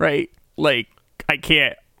 Right? Like, I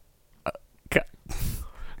can't.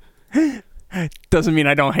 Doesn't mean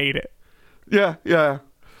I don't hate it. Yeah.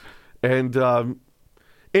 And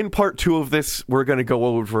in part 2 of this, we're going to go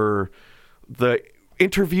over the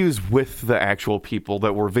interviews with the actual people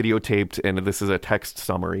that were videotaped, and this is a text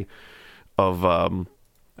summary of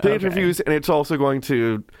the interviews, and it's also going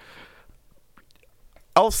to...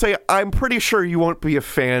 I'll say I'm pretty sure you won't be a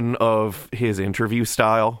fan of his interview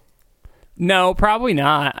style. No, probably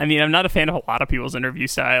not. I mean, I'm not a fan of a lot of people's interview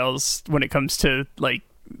styles when it comes to, like,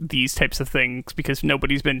 these types of things, because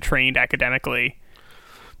nobody's been trained academically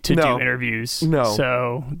to do interviews. No.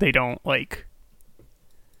 So they don't, like,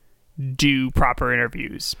 do proper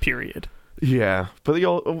interviews, period. Yeah. But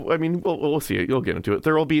we'll see it. You'll get into it.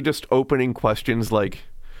 There will be just opening questions like,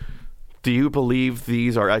 do you believe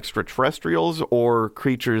these are extraterrestrials or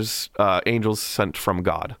creatures, angels sent from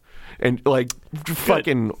God? And, like,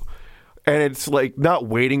 fucking... And it's, like, not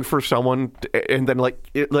waiting for someone and then, like,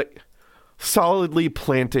 solidly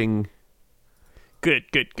planting Good.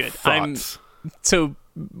 thoughts. So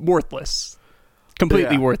worthless.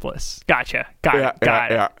 Completely worthless. Gotcha. Got it.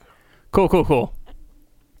 Yeah. Cool.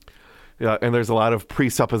 Yeah, and there's a lot of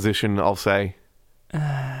presupposition, I'll say.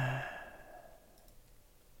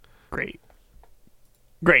 Great.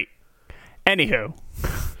 Anywho.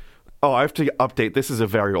 Oh, I have to update. This is a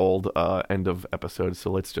very old end of episode,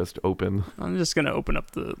 so let's just open. I'm just going to open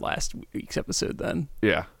up the last week's episode then.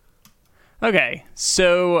 Yeah. Okay,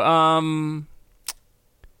 so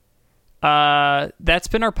that's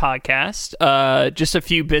been our podcast. Just a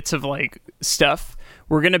few bits of like stuff.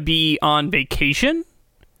 We're going to be on vacation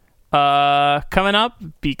coming up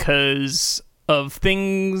because of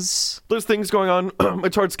things. There's things going on.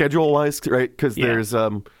 It's hard schedule-wise, right? Because there's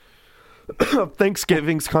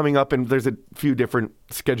Thanksgiving's coming up, and there's a few different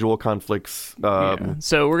schedule conflicts.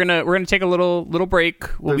 So we're gonna take a little break.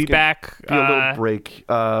 We'll be back. Be a little break.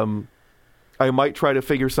 I might try to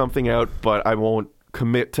figure something out, but I won't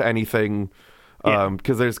commit to anything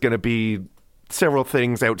because there's going to be several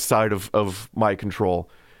things outside of my control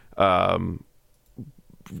to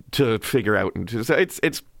figure out. And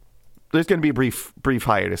it's there's going to be a brief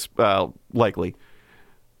hiatus, likely.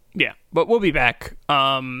 Yeah, but we'll be back.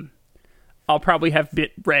 I'll probably have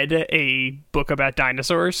read a book about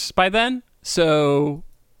dinosaurs by then, so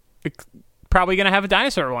probably going to have a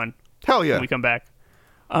dinosaur one. Hell yeah. When we come back.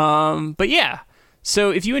 But yeah,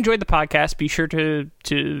 so if you enjoyed the podcast, be sure to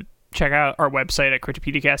check out our website at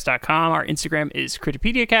cryptopediacast.com. Our Instagram is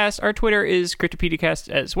cryptopediacast. Our Twitter is cryptopediacast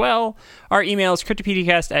as well. Our email is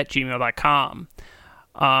cryptopediacast@gmail.com.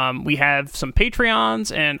 We have some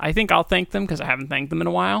Patreons, and I think I'll thank them because I haven't thanked them in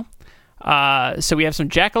a while. So we have some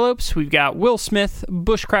jackalopes. We've got Will Smith,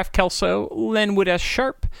 Bushcraft Kelso, Lenwood S.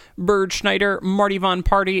 Sharp, Bird Schneider, Marty Von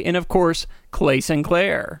Party, and of course, Clay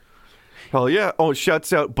Sinclair. Hell yeah. Oh,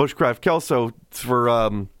 shouts out Bushcraft Kelso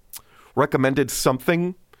for recommended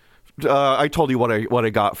something. I told you what I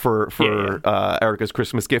got for Erica's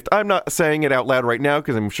Christmas gift. I'm not saying it out loud right now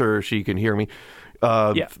because I'm sure she can hear me.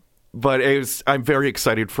 But I'm very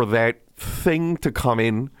excited for that thing to come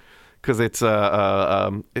in because it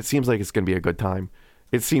seems like it's going to be a good time.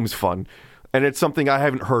 It seems fun. And it's something I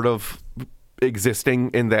haven't heard of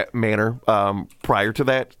existing in that manner prior to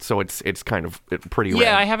that, so it's kind of pretty rad.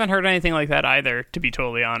 I haven't heard anything like that either, to be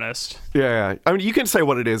totally honest. Yeah, I mean, you can say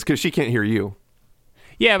what it is because she can't hear you.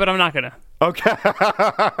 Yeah, but I'm not gonna. Okay.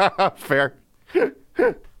 Fair.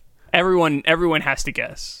 Everyone has to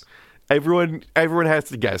guess. Everyone has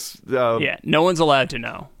to guess. No one's allowed to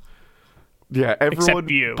know. Yeah, everyone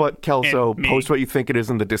except you but Kelso. and me. Post what you think it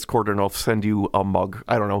is in the Discord, and I'll send you a mug.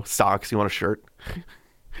 I don't know, socks. You want a shirt?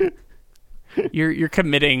 You're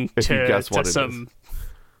committing if to, you guess what to it some. is.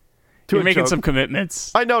 You're making some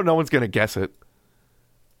commitments. I know no one's gonna guess it,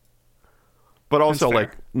 but also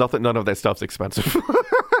like none of that stuff's expensive.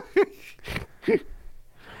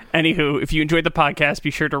 Anywho, if you enjoyed the podcast,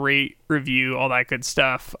 be sure to rate, review, all that good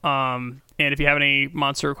stuff. And if you have any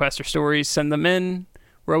monster requests or stories, send them in.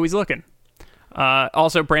 We're always looking.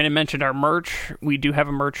 Also, Brandon mentioned our merch. We do have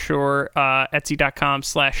a merch store,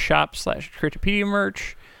 etsy.com/shop/Cryptopedia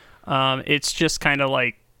merch. It's just kind of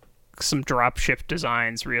like some dropship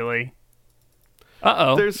designs, really.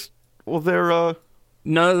 They're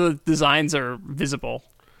none of the designs are visible.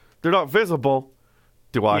 They're not visible.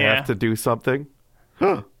 Do I have to do something?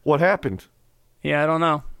 Huh. What happened? Yeah, I don't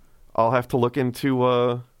know. I'll have to look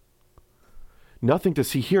into nothing to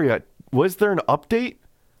see here yet. Was there an update?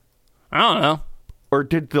 I don't know. Or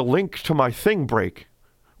did the link to my thing break?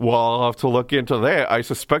 Well, I'll have to look into that. I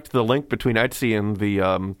suspect the link between Etsy and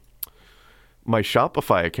the my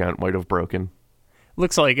Shopify account might have broken.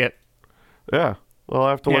 Looks like it. Yeah. Well, I'll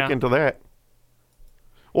have to look into that.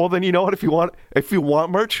 Well, then you know what? If you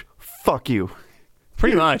want merch, fuck you.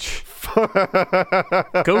 Pretty much.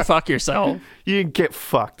 Go fuck yourself. You can get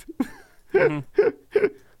fucked. Mm-hmm.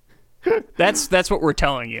 That's what we're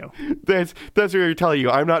telling you. That's what we're telling you.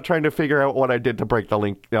 I'm not trying to figure out what I did to break the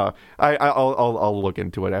link. I'll look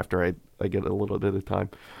into it after I get a little bit of time.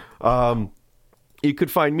 You could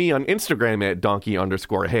find me on Instagram at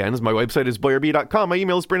donkey_hands. My website is boyerb.com. My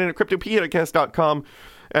email is brandon@cryptopedicast.com.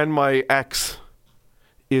 And my X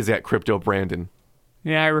is at cryptobrandon.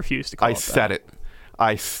 Yeah, I refuse to call it that.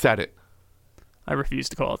 I said it. I refuse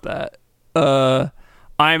to call it that.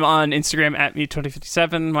 I'm on Instagram at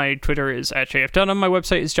me2057. My Twitter is at JFDunham. My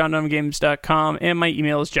website is johndunhamgames.com. And my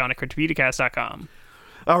email is john@cryptopedicast.com.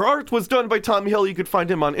 Our art was done by Tom Hill. You could find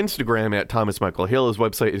him on Instagram at Thomas Michael Hill. His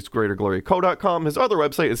website is greatergloryco.com. His other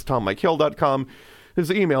website is tommikehill.com.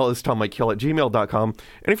 His email is tommikehill@gmail.com.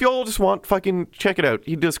 And if you all just want, fucking check it out.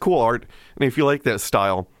 He does cool art. And if you like that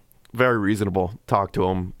style, very reasonable. Talk to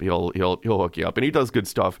him. He'll hook you up. And he does good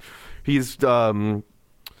stuff. He's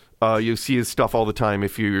You see his stuff all the time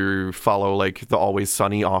if you follow like the Always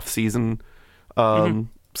Sunny off-season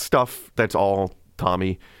stuff. That's all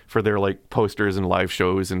Tommy for their like posters and live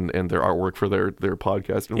shows and their artwork for their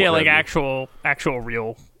podcast. And like actual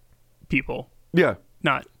real people. Yeah,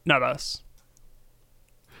 not us.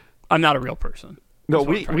 I'm not a real person. No,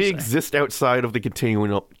 we exist outside of the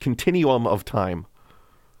continuum of time.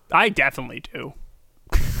 I definitely do.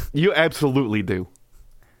 You absolutely do.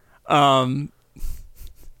 Anywho,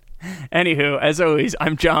 as always,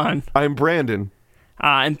 I'm John. I'm Brandon.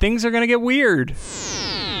 And things are going to get weird.